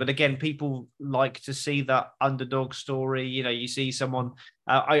happening. But again, people like to see that underdog story. You see someone.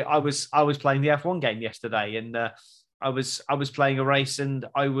 I was playing the F1 game yesterday, and I was playing a race, and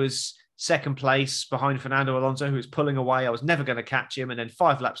I was second place behind Fernando Alonso, who was pulling away. I was never going to catch him, and then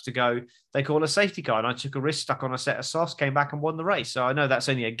 5 laps to go, they call a safety car, and I took a risk, stuck on a set of softs, came back and won the race. So I know that's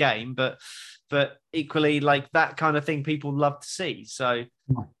only a game, but equally, like that kind of thing, people love to see. So.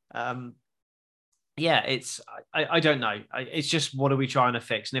 yeah, I don't know. It's just, what are we trying to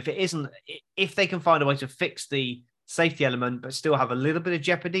fix? And if it isn't, if they can find a way to fix the safety element, but still have a little bit of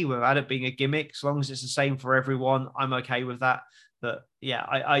jeopardy without it being a gimmick, as long as it's the same for everyone, I'm okay with that. But yeah,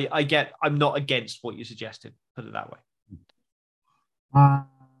 I'm not against what you suggested, put it that way.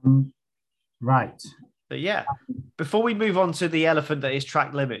 Right. But yeah, before we move on to the elephant that is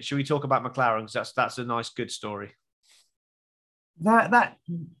track limit, should we talk about McLaren? Because that's a nice, good story. So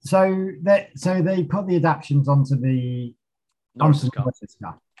they put the adaptions onto the Norris car.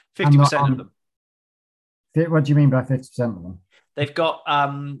 50% of them. What do you mean by 50% of them? They've got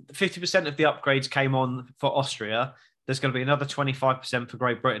 50% of the upgrades came on for Austria. There's going to be another 25% for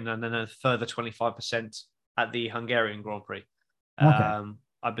Great Britain, and then a further 25% at the Hungarian Grand Prix. Okay.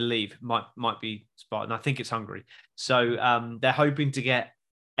 I believe might be Spartan. I think it's Hungary. So they're hoping to get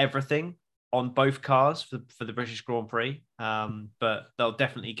everything on both cars for the British Grand Prix, but they'll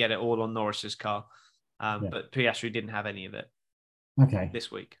definitely get it all on Norris's car. But Piastri didn't have any of it. Okay.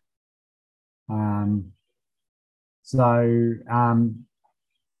 This week.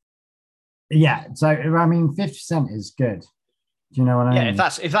 Yeah. So I mean, 50% is good. Do you know what I mean? Yeah,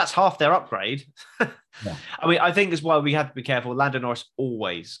 if that's half their upgrade. Yeah. I mean, I think as well, we have to be careful. Lando Norris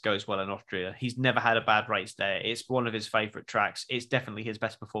always goes well in Austria. He's never had a bad race there. It's one of his favorite tracks. It's definitely his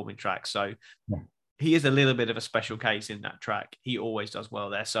best performing track. So he is a little bit of a special case in that track. He always does well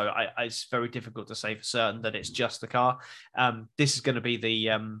there. So it's very difficult to say for certain that it's just the car. This is going to be the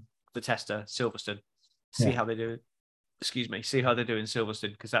tester, Silverstone. See how they do it. Excuse me. See how they do in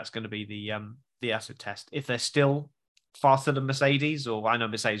Silverstone, because that's going to be the acid test. If they're still faster than Mercedes, or I know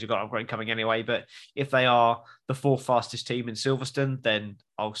Mercedes have got an upgrade coming anyway, but if they are the fourth fastest team in Silverstone, then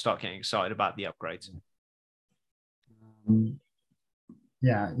I'll start getting excited about the upgrades.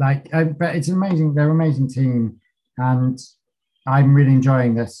 But it's amazing. They're an amazing team, and I'm really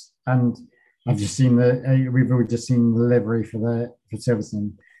enjoying this. And I've just seen we've all just seen the livery for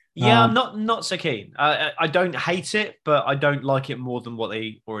Silverstone. Yeah, I'm not so keen. I don't hate it, but I don't like it more than what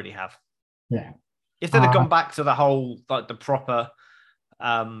they already have. Yeah. If they'd have gone back to the whole, like the proper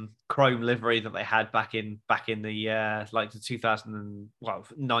chrome livery that they had back in the like the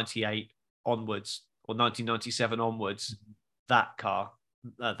 98 onwards or 1997 onwards, that car,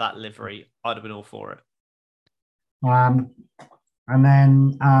 that livery, I'd have been all for it. And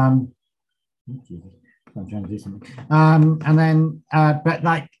then I'm trying to do something. But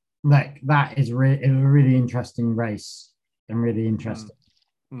that is a really interesting race and really interesting.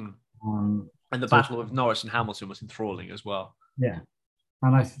 And the battle of Norris and Hamilton was enthralling as well. Yeah.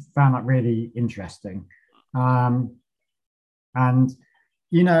 And I found that really interesting. And, I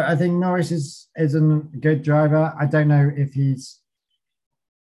think Norris is a good driver. I don't know if he's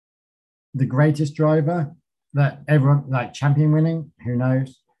the greatest driver that everyone, like champion winning, who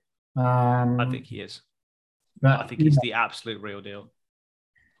knows? I think he is. But I think he's the absolute real deal.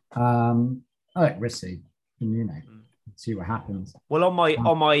 We'll see. See what happens. Well, on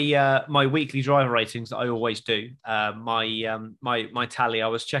my weekly driver ratings that I always do, my tally. I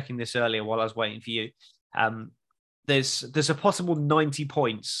was checking this earlier while I was waiting for you. There's a possible 90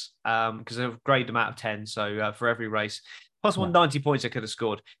 points because I've graded them out of 10. So for every race, possible 90 points I could have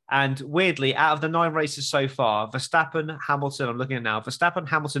scored. And weirdly, out of the 9 races so far, Verstappen, Hamilton, I'm looking at now, Verstappen,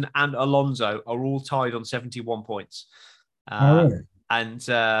 Hamilton, and Alonso are all tied on 71 points. Really? And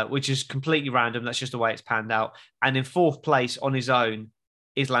which is completely random. That's just the way it's panned out. And in 4th place on his own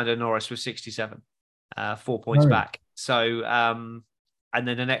is Lando Norris with 67, 4 points back. So, and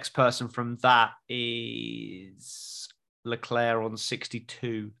then the next person from that is Leclerc on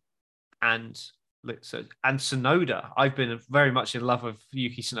 62, and Tsunoda. I've been very much in love with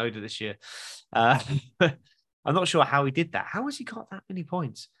Yuki Tsunoda this year. I'm not sure how he did that. How has he got that many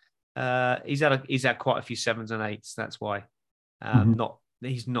points? He's had quite a few 7s and 8s. That's why.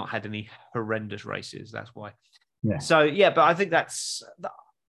 He's not had any horrendous races. That's why. Yeah. So but I think that's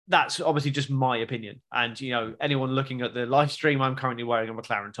obviously just my opinion. And anyone looking at the live stream, I'm currently wearing a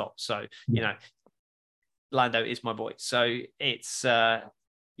McLaren top. So Lando is my boy. So it's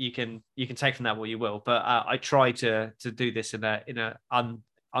you can take from that what you will. But I try to do this in a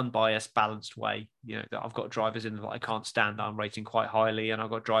unbiased, balanced way. That I've got drivers in that I can't stand that I'm rating quite highly, and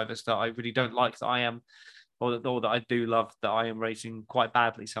I've got drivers that I really don't like that I am. Or that I do love that I am racing quite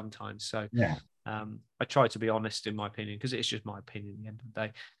badly sometimes. So I try to be honest in my opinion, because it's just my opinion at the end of the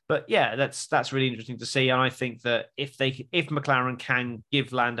day. But yeah, that's really interesting to see. And I think that if McLaren can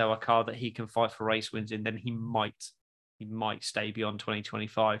give Lando a car that he can fight for race wins in, then he might stay beyond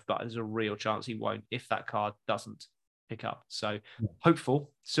 2025. But there's a real chance he won't if that car doesn't pick up. So hopeful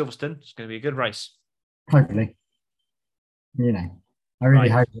Silverstone, it's going to be a good race. Hopefully. I really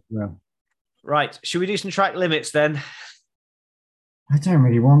hope it will. Right. Should we do some track limits then? I don't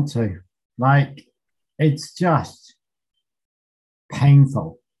really want to. Like, it's just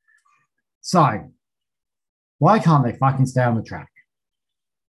painful. So, why can't they fucking stay on the track?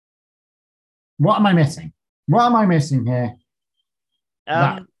 What am I missing? What am I missing here?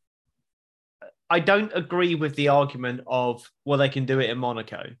 I don't agree with the argument of, well, they can do it in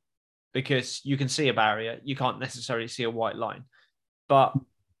Monaco because you can see a barrier. You can't necessarily see a white line, but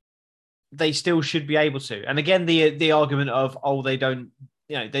they still should be able to. And again, the argument of, oh, they don't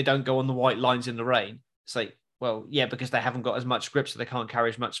go on the white lines in the rain. It's like, well, yeah, because they haven't got as much grip, so they can't carry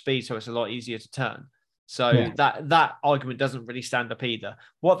as much speed, so it's a lot easier to turn. So that argument doesn't really stand up either.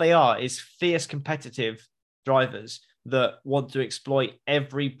 What they are is fierce competitive drivers that want to exploit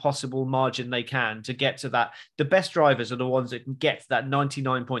every possible margin they can to get to that. The best drivers are the ones that can get to that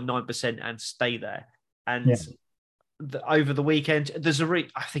 99.9% and stay there. And over the weekend,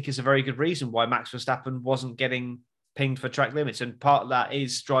 I think it's a very good reason why Max Verstappen wasn't getting pinged for track limits. And part of that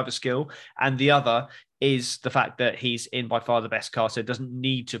is driver skill. And the other is the fact that he's in by far the best car, so it doesn't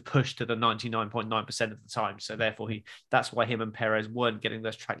need to push to the 99.9% of the time. So therefore, that's why him and Perez weren't getting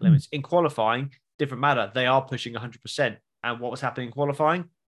those track limits. In qualifying, different matter. They are pushing 100%. And what was happening in qualifying?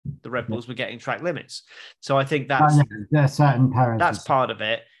 The Red Bulls were getting track limits. So I think that's part of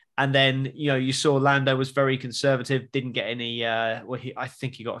it. And then, you saw Lando was very conservative, didn't get any, I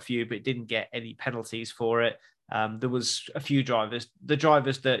think he got a few, but didn't get any penalties for it. There was a few drivers, the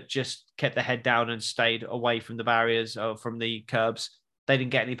drivers that just kept their head down and stayed away from the barriers or from the curbs. They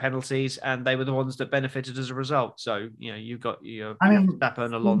didn't get any penalties, and they were the ones that benefited as a result. So, you've got Verstappen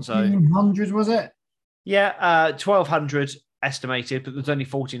and Alonso. 1,400, was it? Yeah, 1,200 estimated, but there's only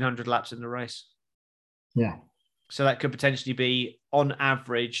 1,400 laps in the race. Yeah. So that could potentially be, on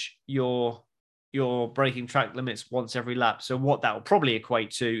average, you're breaking track limits once every lap. So what that will probably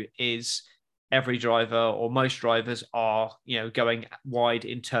equate to is every driver or most drivers are, going wide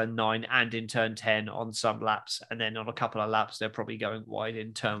in turn 9 and in turn 10 on some laps. And then on a couple of laps, they're probably going wide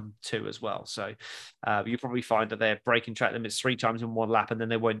in turn 2 as well. So you probably find that they're breaking track limits 3 times in one lap, and then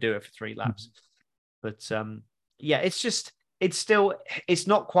they won't do it for 3 laps. But it's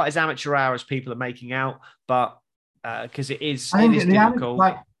not quite as amateur hour as people are making out, but because it is difficult.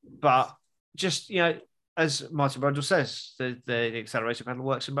 But just, as Martin Brundle says, the accelerator pedal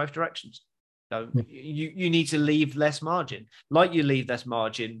works in both directions. So you need to leave less margin, like you leave less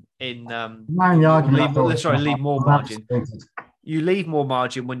margin in. Leave more margin. You leave more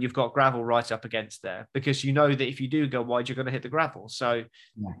margin when you've got gravel right up against there, because you know that if you do go wide, you're going to hit the gravel. So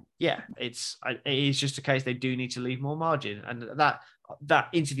it is just a case they do need to leave more margin. And that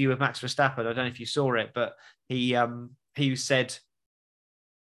interview with Max Verstappen, I don't know if you saw it, but he said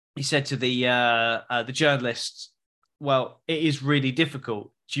to the journalists, well, it is really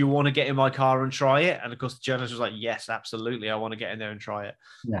difficult. Do you want to get in my car and try it? And of course, the journalist was like, yes, absolutely. I want to get in there and try it.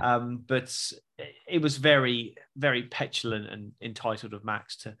 Yeah. But it was very, very petulant and entitled of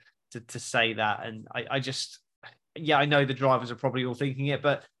Max to say that. And I know the drivers are probably all thinking it,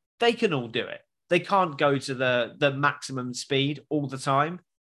 but they can all do it. They can't go to the maximum speed all the time,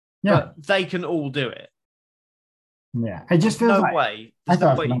 but they can all do it. Yeah. It just feels I thought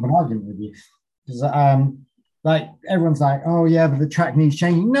I was an argument with you. Because, like, everyone's like, oh yeah, but the track needs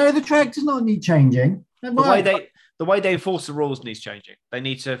changing. No, the track does not need changing. The way they enforce the rules needs changing. They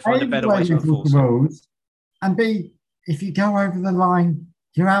need to find a better way to enforce the rules. And B, if you go over the line,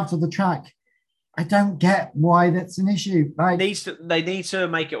 you're out of the track. I don't get why that's an issue. They need to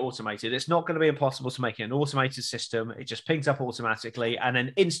make it automated. It's not going to be impossible to make it an automated system. It just pings up automatically, and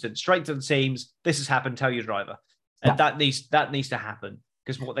then instant straight to the teams. This has happened. Tell your driver, and that needs to happen.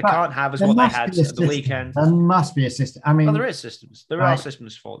 Because what they can't have is what they had at the weekend. There must be a system. I mean, there is systems. There are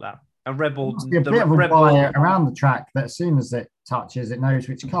systems for that. And Red Bull, must be a bit of a wire around the track that as soon as it touches, it knows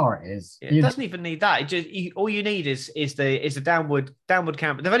which car it is. It doesn't even need that. All you need is the downward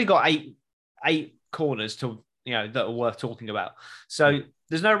camber. They've only got eight corners that are worth talking about. So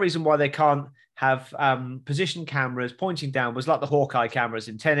there's no reason why they can't have position cameras pointing downwards, like the Hawkeye cameras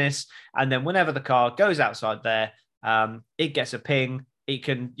in tennis. And then whenever the car goes outside there, it gets a ping. You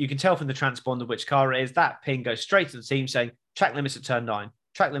can tell from the transponder which car it is. That ping goes straight to the team saying track limits at turn 9,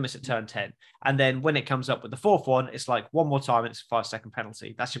 track limits at turn 10. And then when it comes up with the fourth one, it's like one more time and it's a 5-second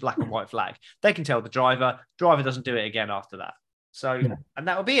penalty. That's your black and white flag. They can tell the driver doesn't do it again after that. So, and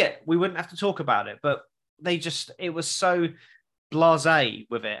that would be it. We wouldn't have to talk about it, but it was so blasé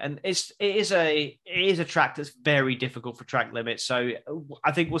with it, and it is a track that's very difficult for track limits. So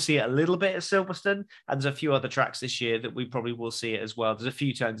I think we'll see it a little bit at Silverstone, and there's a few other tracks this year that we probably will see it as well. There's a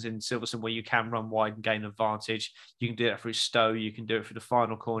few turns in Silverstone where you can run wide and gain advantage. You can do it through Stowe, you can do it through the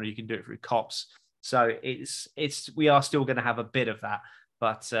final corner, you can do it through Copse. So we are still going to have a bit of that,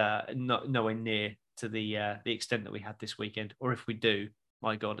 but not nowhere near to the extent that we had this weekend. Or if we do,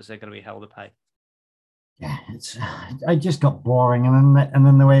 my God, is there going to be hell to pay? Yeah, it just got boring, and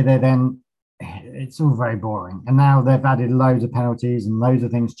then the way it's all very boring. And now they've added loads of penalties and loads of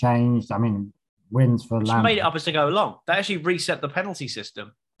things changed. I mean, wins for Lambert. Made it up as they go along. They actually reset the penalty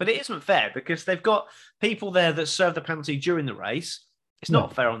system, but it isn't fair because they've got people there that serve the penalty during the race. It's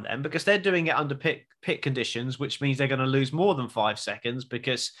not fair on them because they're doing it under pit conditions, which means they're going to lose more than 5 seconds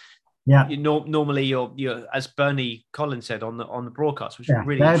because. Yeah, normally you're as Bernie Collins said on the broadcast, which is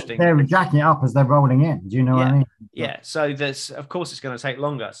really interesting. They're jacking it up as they're rolling in. Do you know what I mean? Yeah. So of course it's going to take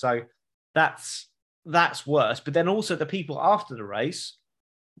longer. So that's worse. But then also the people after the race,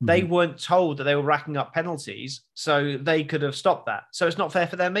 they weren't told that they were racking up penalties, so they could have stopped that. So it's not fair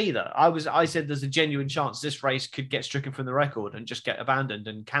for them either. I said there's a genuine chance this race could get stricken from the record and just get abandoned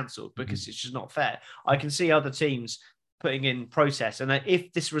and cancelled because it's just not fair. I can see other teams putting in protests. And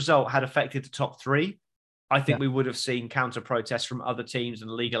if this result had affected the top 3, I think we would have seen counter protests from other teams and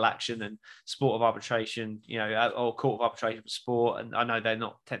legal action and sport of arbitration, or court of arbitration for sport. And I know they're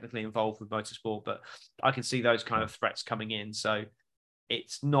not technically involved with motorsport, but I can see those kind of threats coming in. So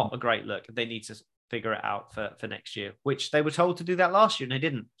it's not a great look. They need to figure it out for next year, which they were told to do that last year and they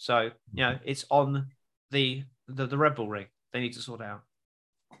didn't. So, it's on the Red Bull ring. They need to sort it out.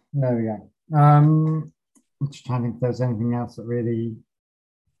 There we go. I'm just trying to think if there's anything else that really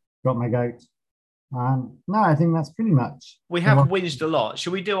got my goat. No, I think that's pretty much. We have whinged a lot.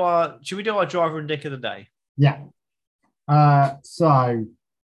 Should we do our driver and dick of the day? Yeah. So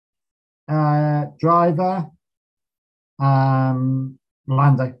driver,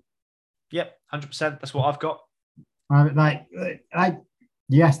 Lando. Yep, 100%. That's what I've got.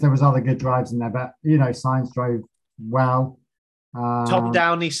 Yes, there was other good drives in there, but Sainz drove well. Top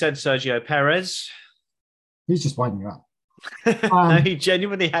down, he said Sergio Perez. He's just winding you up. No, he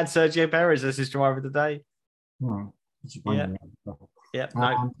genuinely had Sergio Perez as his driver of the day. No, no.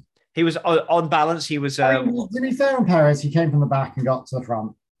 He was on balance. He was. To be fair on Perez, he came from the back and got to the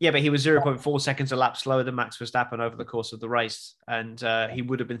front. Yeah, but he was 0.4 seconds a lap slower than Max Verstappen over the course of the race, and he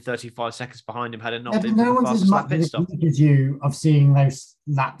would have been 35 seconds behind him had it not been for the fastest lap pit stop. As you of seeing those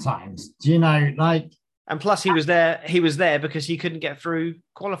lap times, do you know, like? And plus, he was there. He was there because he couldn't get through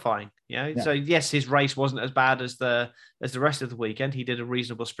qualifying. So yes, his race wasn't as bad as the rest of the weekend. He did a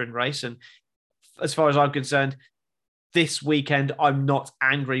reasonable sprint race, and as far as I'm concerned, this weekend I'm not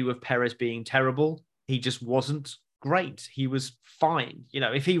angry with Perez being terrible. He just wasn't great. He was fine.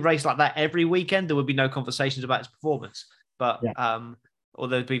 If he raced like that every weekend, there would be no conversations about his performance. But or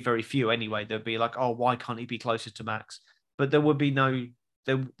there'd be very few anyway. There'd be like, oh, why can't he be closer to Max? But there would be no.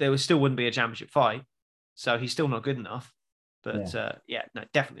 There still wouldn't be a championship fight. So he's still not good enough. But no,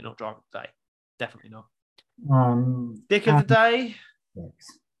 definitely not driver of the day. Definitely not. Dick of the day.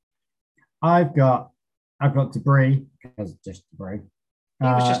 I've got Debris because just Debris. He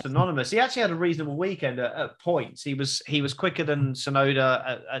was just anonymous. He actually had a reasonable weekend at points. He was quicker than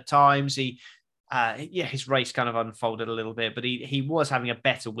Tsunoda at times. His race kind of unfolded a little bit, but he was having a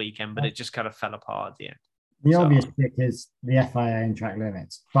better weekend, but it just kind of fell apart at the end. The obvious pick is the FIA and track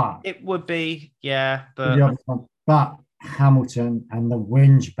limits, but it would be, but Hamilton and the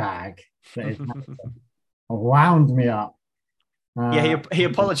whinge bag that is wound me up. He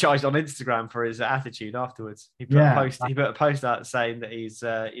apologized on Instagram for his attitude afterwards. He put a post out saying that he's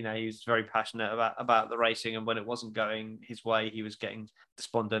he was very passionate about the racing, and when it wasn't going his way, he was getting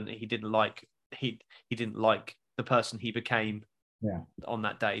despondent. He didn't like the person he became on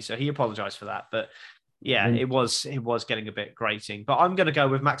that day, so he apologized for that. But it was getting a bit grating. But I'm going to go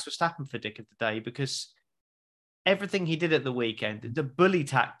with Max Verstappen for Dick of the Day because everything he did at the weekend, the bully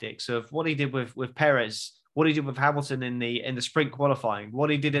tactics of what he did with Perez, what he did with Hamilton in the sprint qualifying, what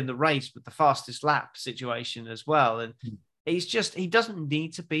he did in the race with the fastest lap situation as well. And he doesn't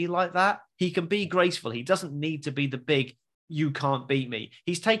need to be like that. He can be graceful. He doesn't need to be the big, you can't beat me.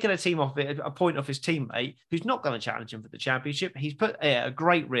 He's taken a point off his teammate who's not going to challenge him for the championship. He's put a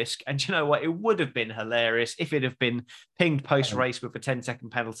great risk. And you know what? It would have been hilarious if it had been pinged post-race with a 10-second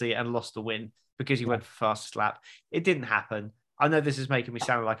penalty and lost the win because he went for fastest lap. It didn't happen. I know this is making me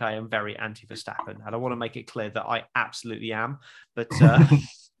sound like I am very anti-Verstappen, and I want to make it clear that I absolutely am. But no,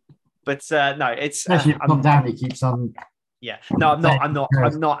 it's... Especially down, he keeps on Yeah. No, I'm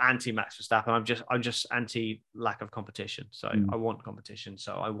not anti Max Verstappen. I'm just anti lack of competition. So I want competition.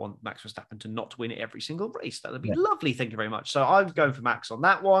 So I want Max Verstappen to not win every single race. That would be lovely. Thank you very much. So I'm going for Max on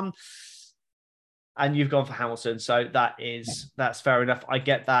that one. And you've gone for Hamilton. So that's fair enough. I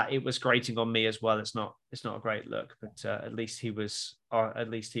get that. It was grating on me as well. It's not a great look, but at least he was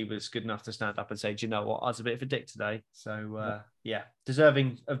good enough to stand up and say, do you know what? I was a bit of a dick today. So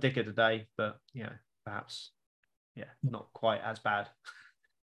deserving of dicker today, but perhaps not quite as bad.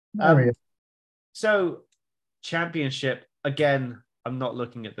 So championship, again, I'm not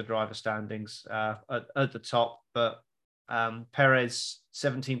looking at the driver standings at the top, but Perez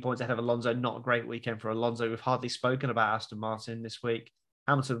 17 points ahead of Alonso. Not a great weekend for Alonso. We've hardly spoken about Aston Martin this week.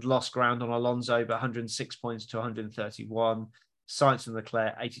 Hamilton lost ground on Alonso, but 106 points to 131. Sainz and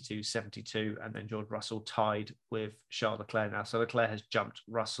Leclerc 82-72, and then George Russell tied with Charles Leclerc now. So Leclerc has jumped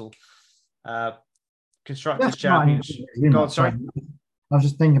Russell. Constructors Championship. Sorry. I was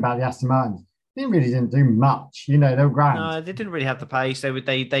just thinking about the Aston Martin. They really didn't do much. They were grand. No, they didn't really have the pace. They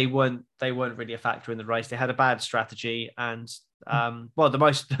weren't really a factor in the race. They had a bad strategy, and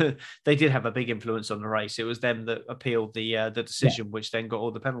they did have a big influence on the race. It was them that appealed the decision, which then got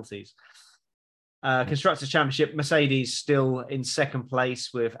all the penalties. Constructors Championship, Mercedes still in second place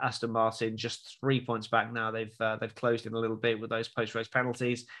with Aston Martin just 3 points back now. They've closed in a little bit with those post-race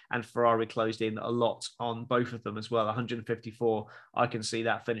penalties, and Ferrari closed in a lot on both of them as well. 154. I can see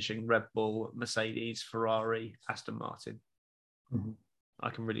that finishing Red Bull, Mercedes, Ferrari, Aston Martin. Mm-hmm.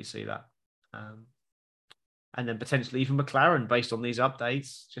 I can really see that. And then potentially even McLaren based on these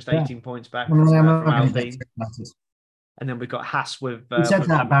updates, just 18 points back from Alpine. And then we've got Haas with... You said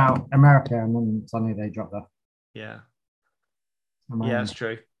that about America, and then suddenly they dropped that. Yeah. Yeah, that's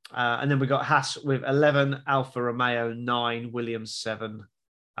true. And then we got Haas with 11, Alfa Romeo 9, Williams 7,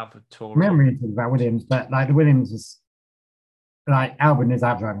 Alfa Tauri. Remember you talked about Williams, but the Williams is... Albon is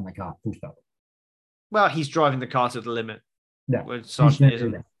out driving the car, full stop. Well, he's driving the car to the limit. Yeah. Sargent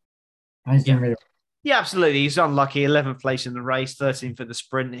isn't. And he's doing really well. Yeah, absolutely. He's unlucky. 11th place in the race, 13th for the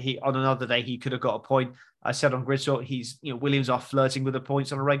sprint. On another day, he could have got a point. I said on Gridshot, Williams are flirting with the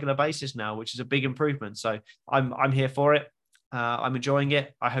points on a regular basis now, which is a big improvement. So I'm here for it. I'm enjoying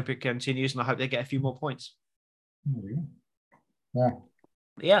it. I hope it continues, and I hope they get a few more points.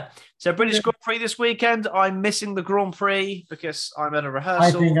 Yeah. So British Grand Prix this weekend. I'm missing the Grand Prix because I'm at a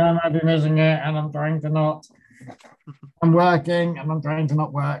rehearsal. I think I might be missing it, and I'm trying to not. I'm working, and I'm trying to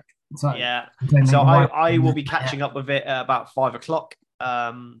not work. So, yeah. So I will be catching up with it at about 5 o'clock.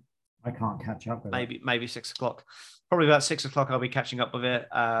 I can't catch up with it. Maybe 6 o'clock. Probably about 6 o'clock I'll be catching up with it.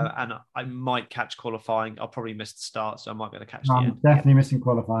 And I might catch qualifying. I'll probably miss the start, so I might be able to catch the end. I'm definitely missing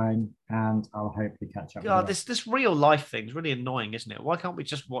qualifying, and I'll hopefully catch up. God, this real life thing is really annoying, isn't it? Why can't we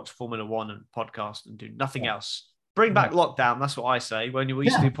just watch Formula One and podcast and do nothing else? Bring back lockdown. That's what I say. When we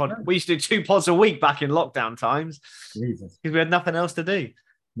used to we used to do 2 pods a week back in lockdown times because we had nothing else to do.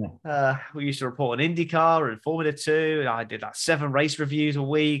 Yeah. We used to report on IndyCar and Formula 2, and I did 7 race reviews a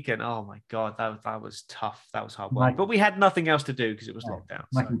week, and oh my god, that was tough. That was hard work, but we had nothing else to do because it was lockdown.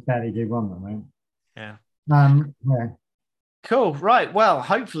 I can barely do one, right? Yeah. Yeah. Cool. Right. Well,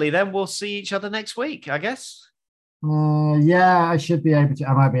 hopefully then we'll see each other next week, I guess. Yeah, I should be able to.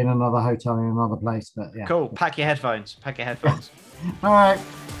 I might be in another hotel in another place, but yeah. Cool. Pack your headphones. All right.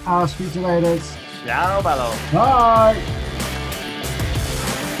 I'll speak to you later. Ciao, bello. Bye.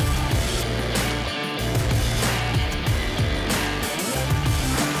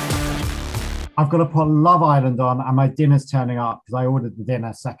 I've got to put Love Island on, and my dinner's turning up because I ordered the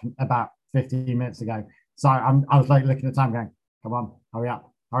dinner about 15 minutes ago. So I was looking at the time going, come on, hurry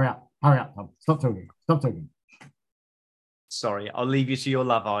up. Stop talking. Sorry, I'll leave you to your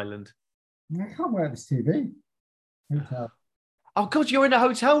Love Island. I can't wear this TV. Hotel. Oh God, you're in a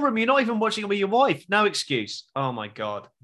hotel room. You're not even watching it with your wife. No excuse. Oh my God.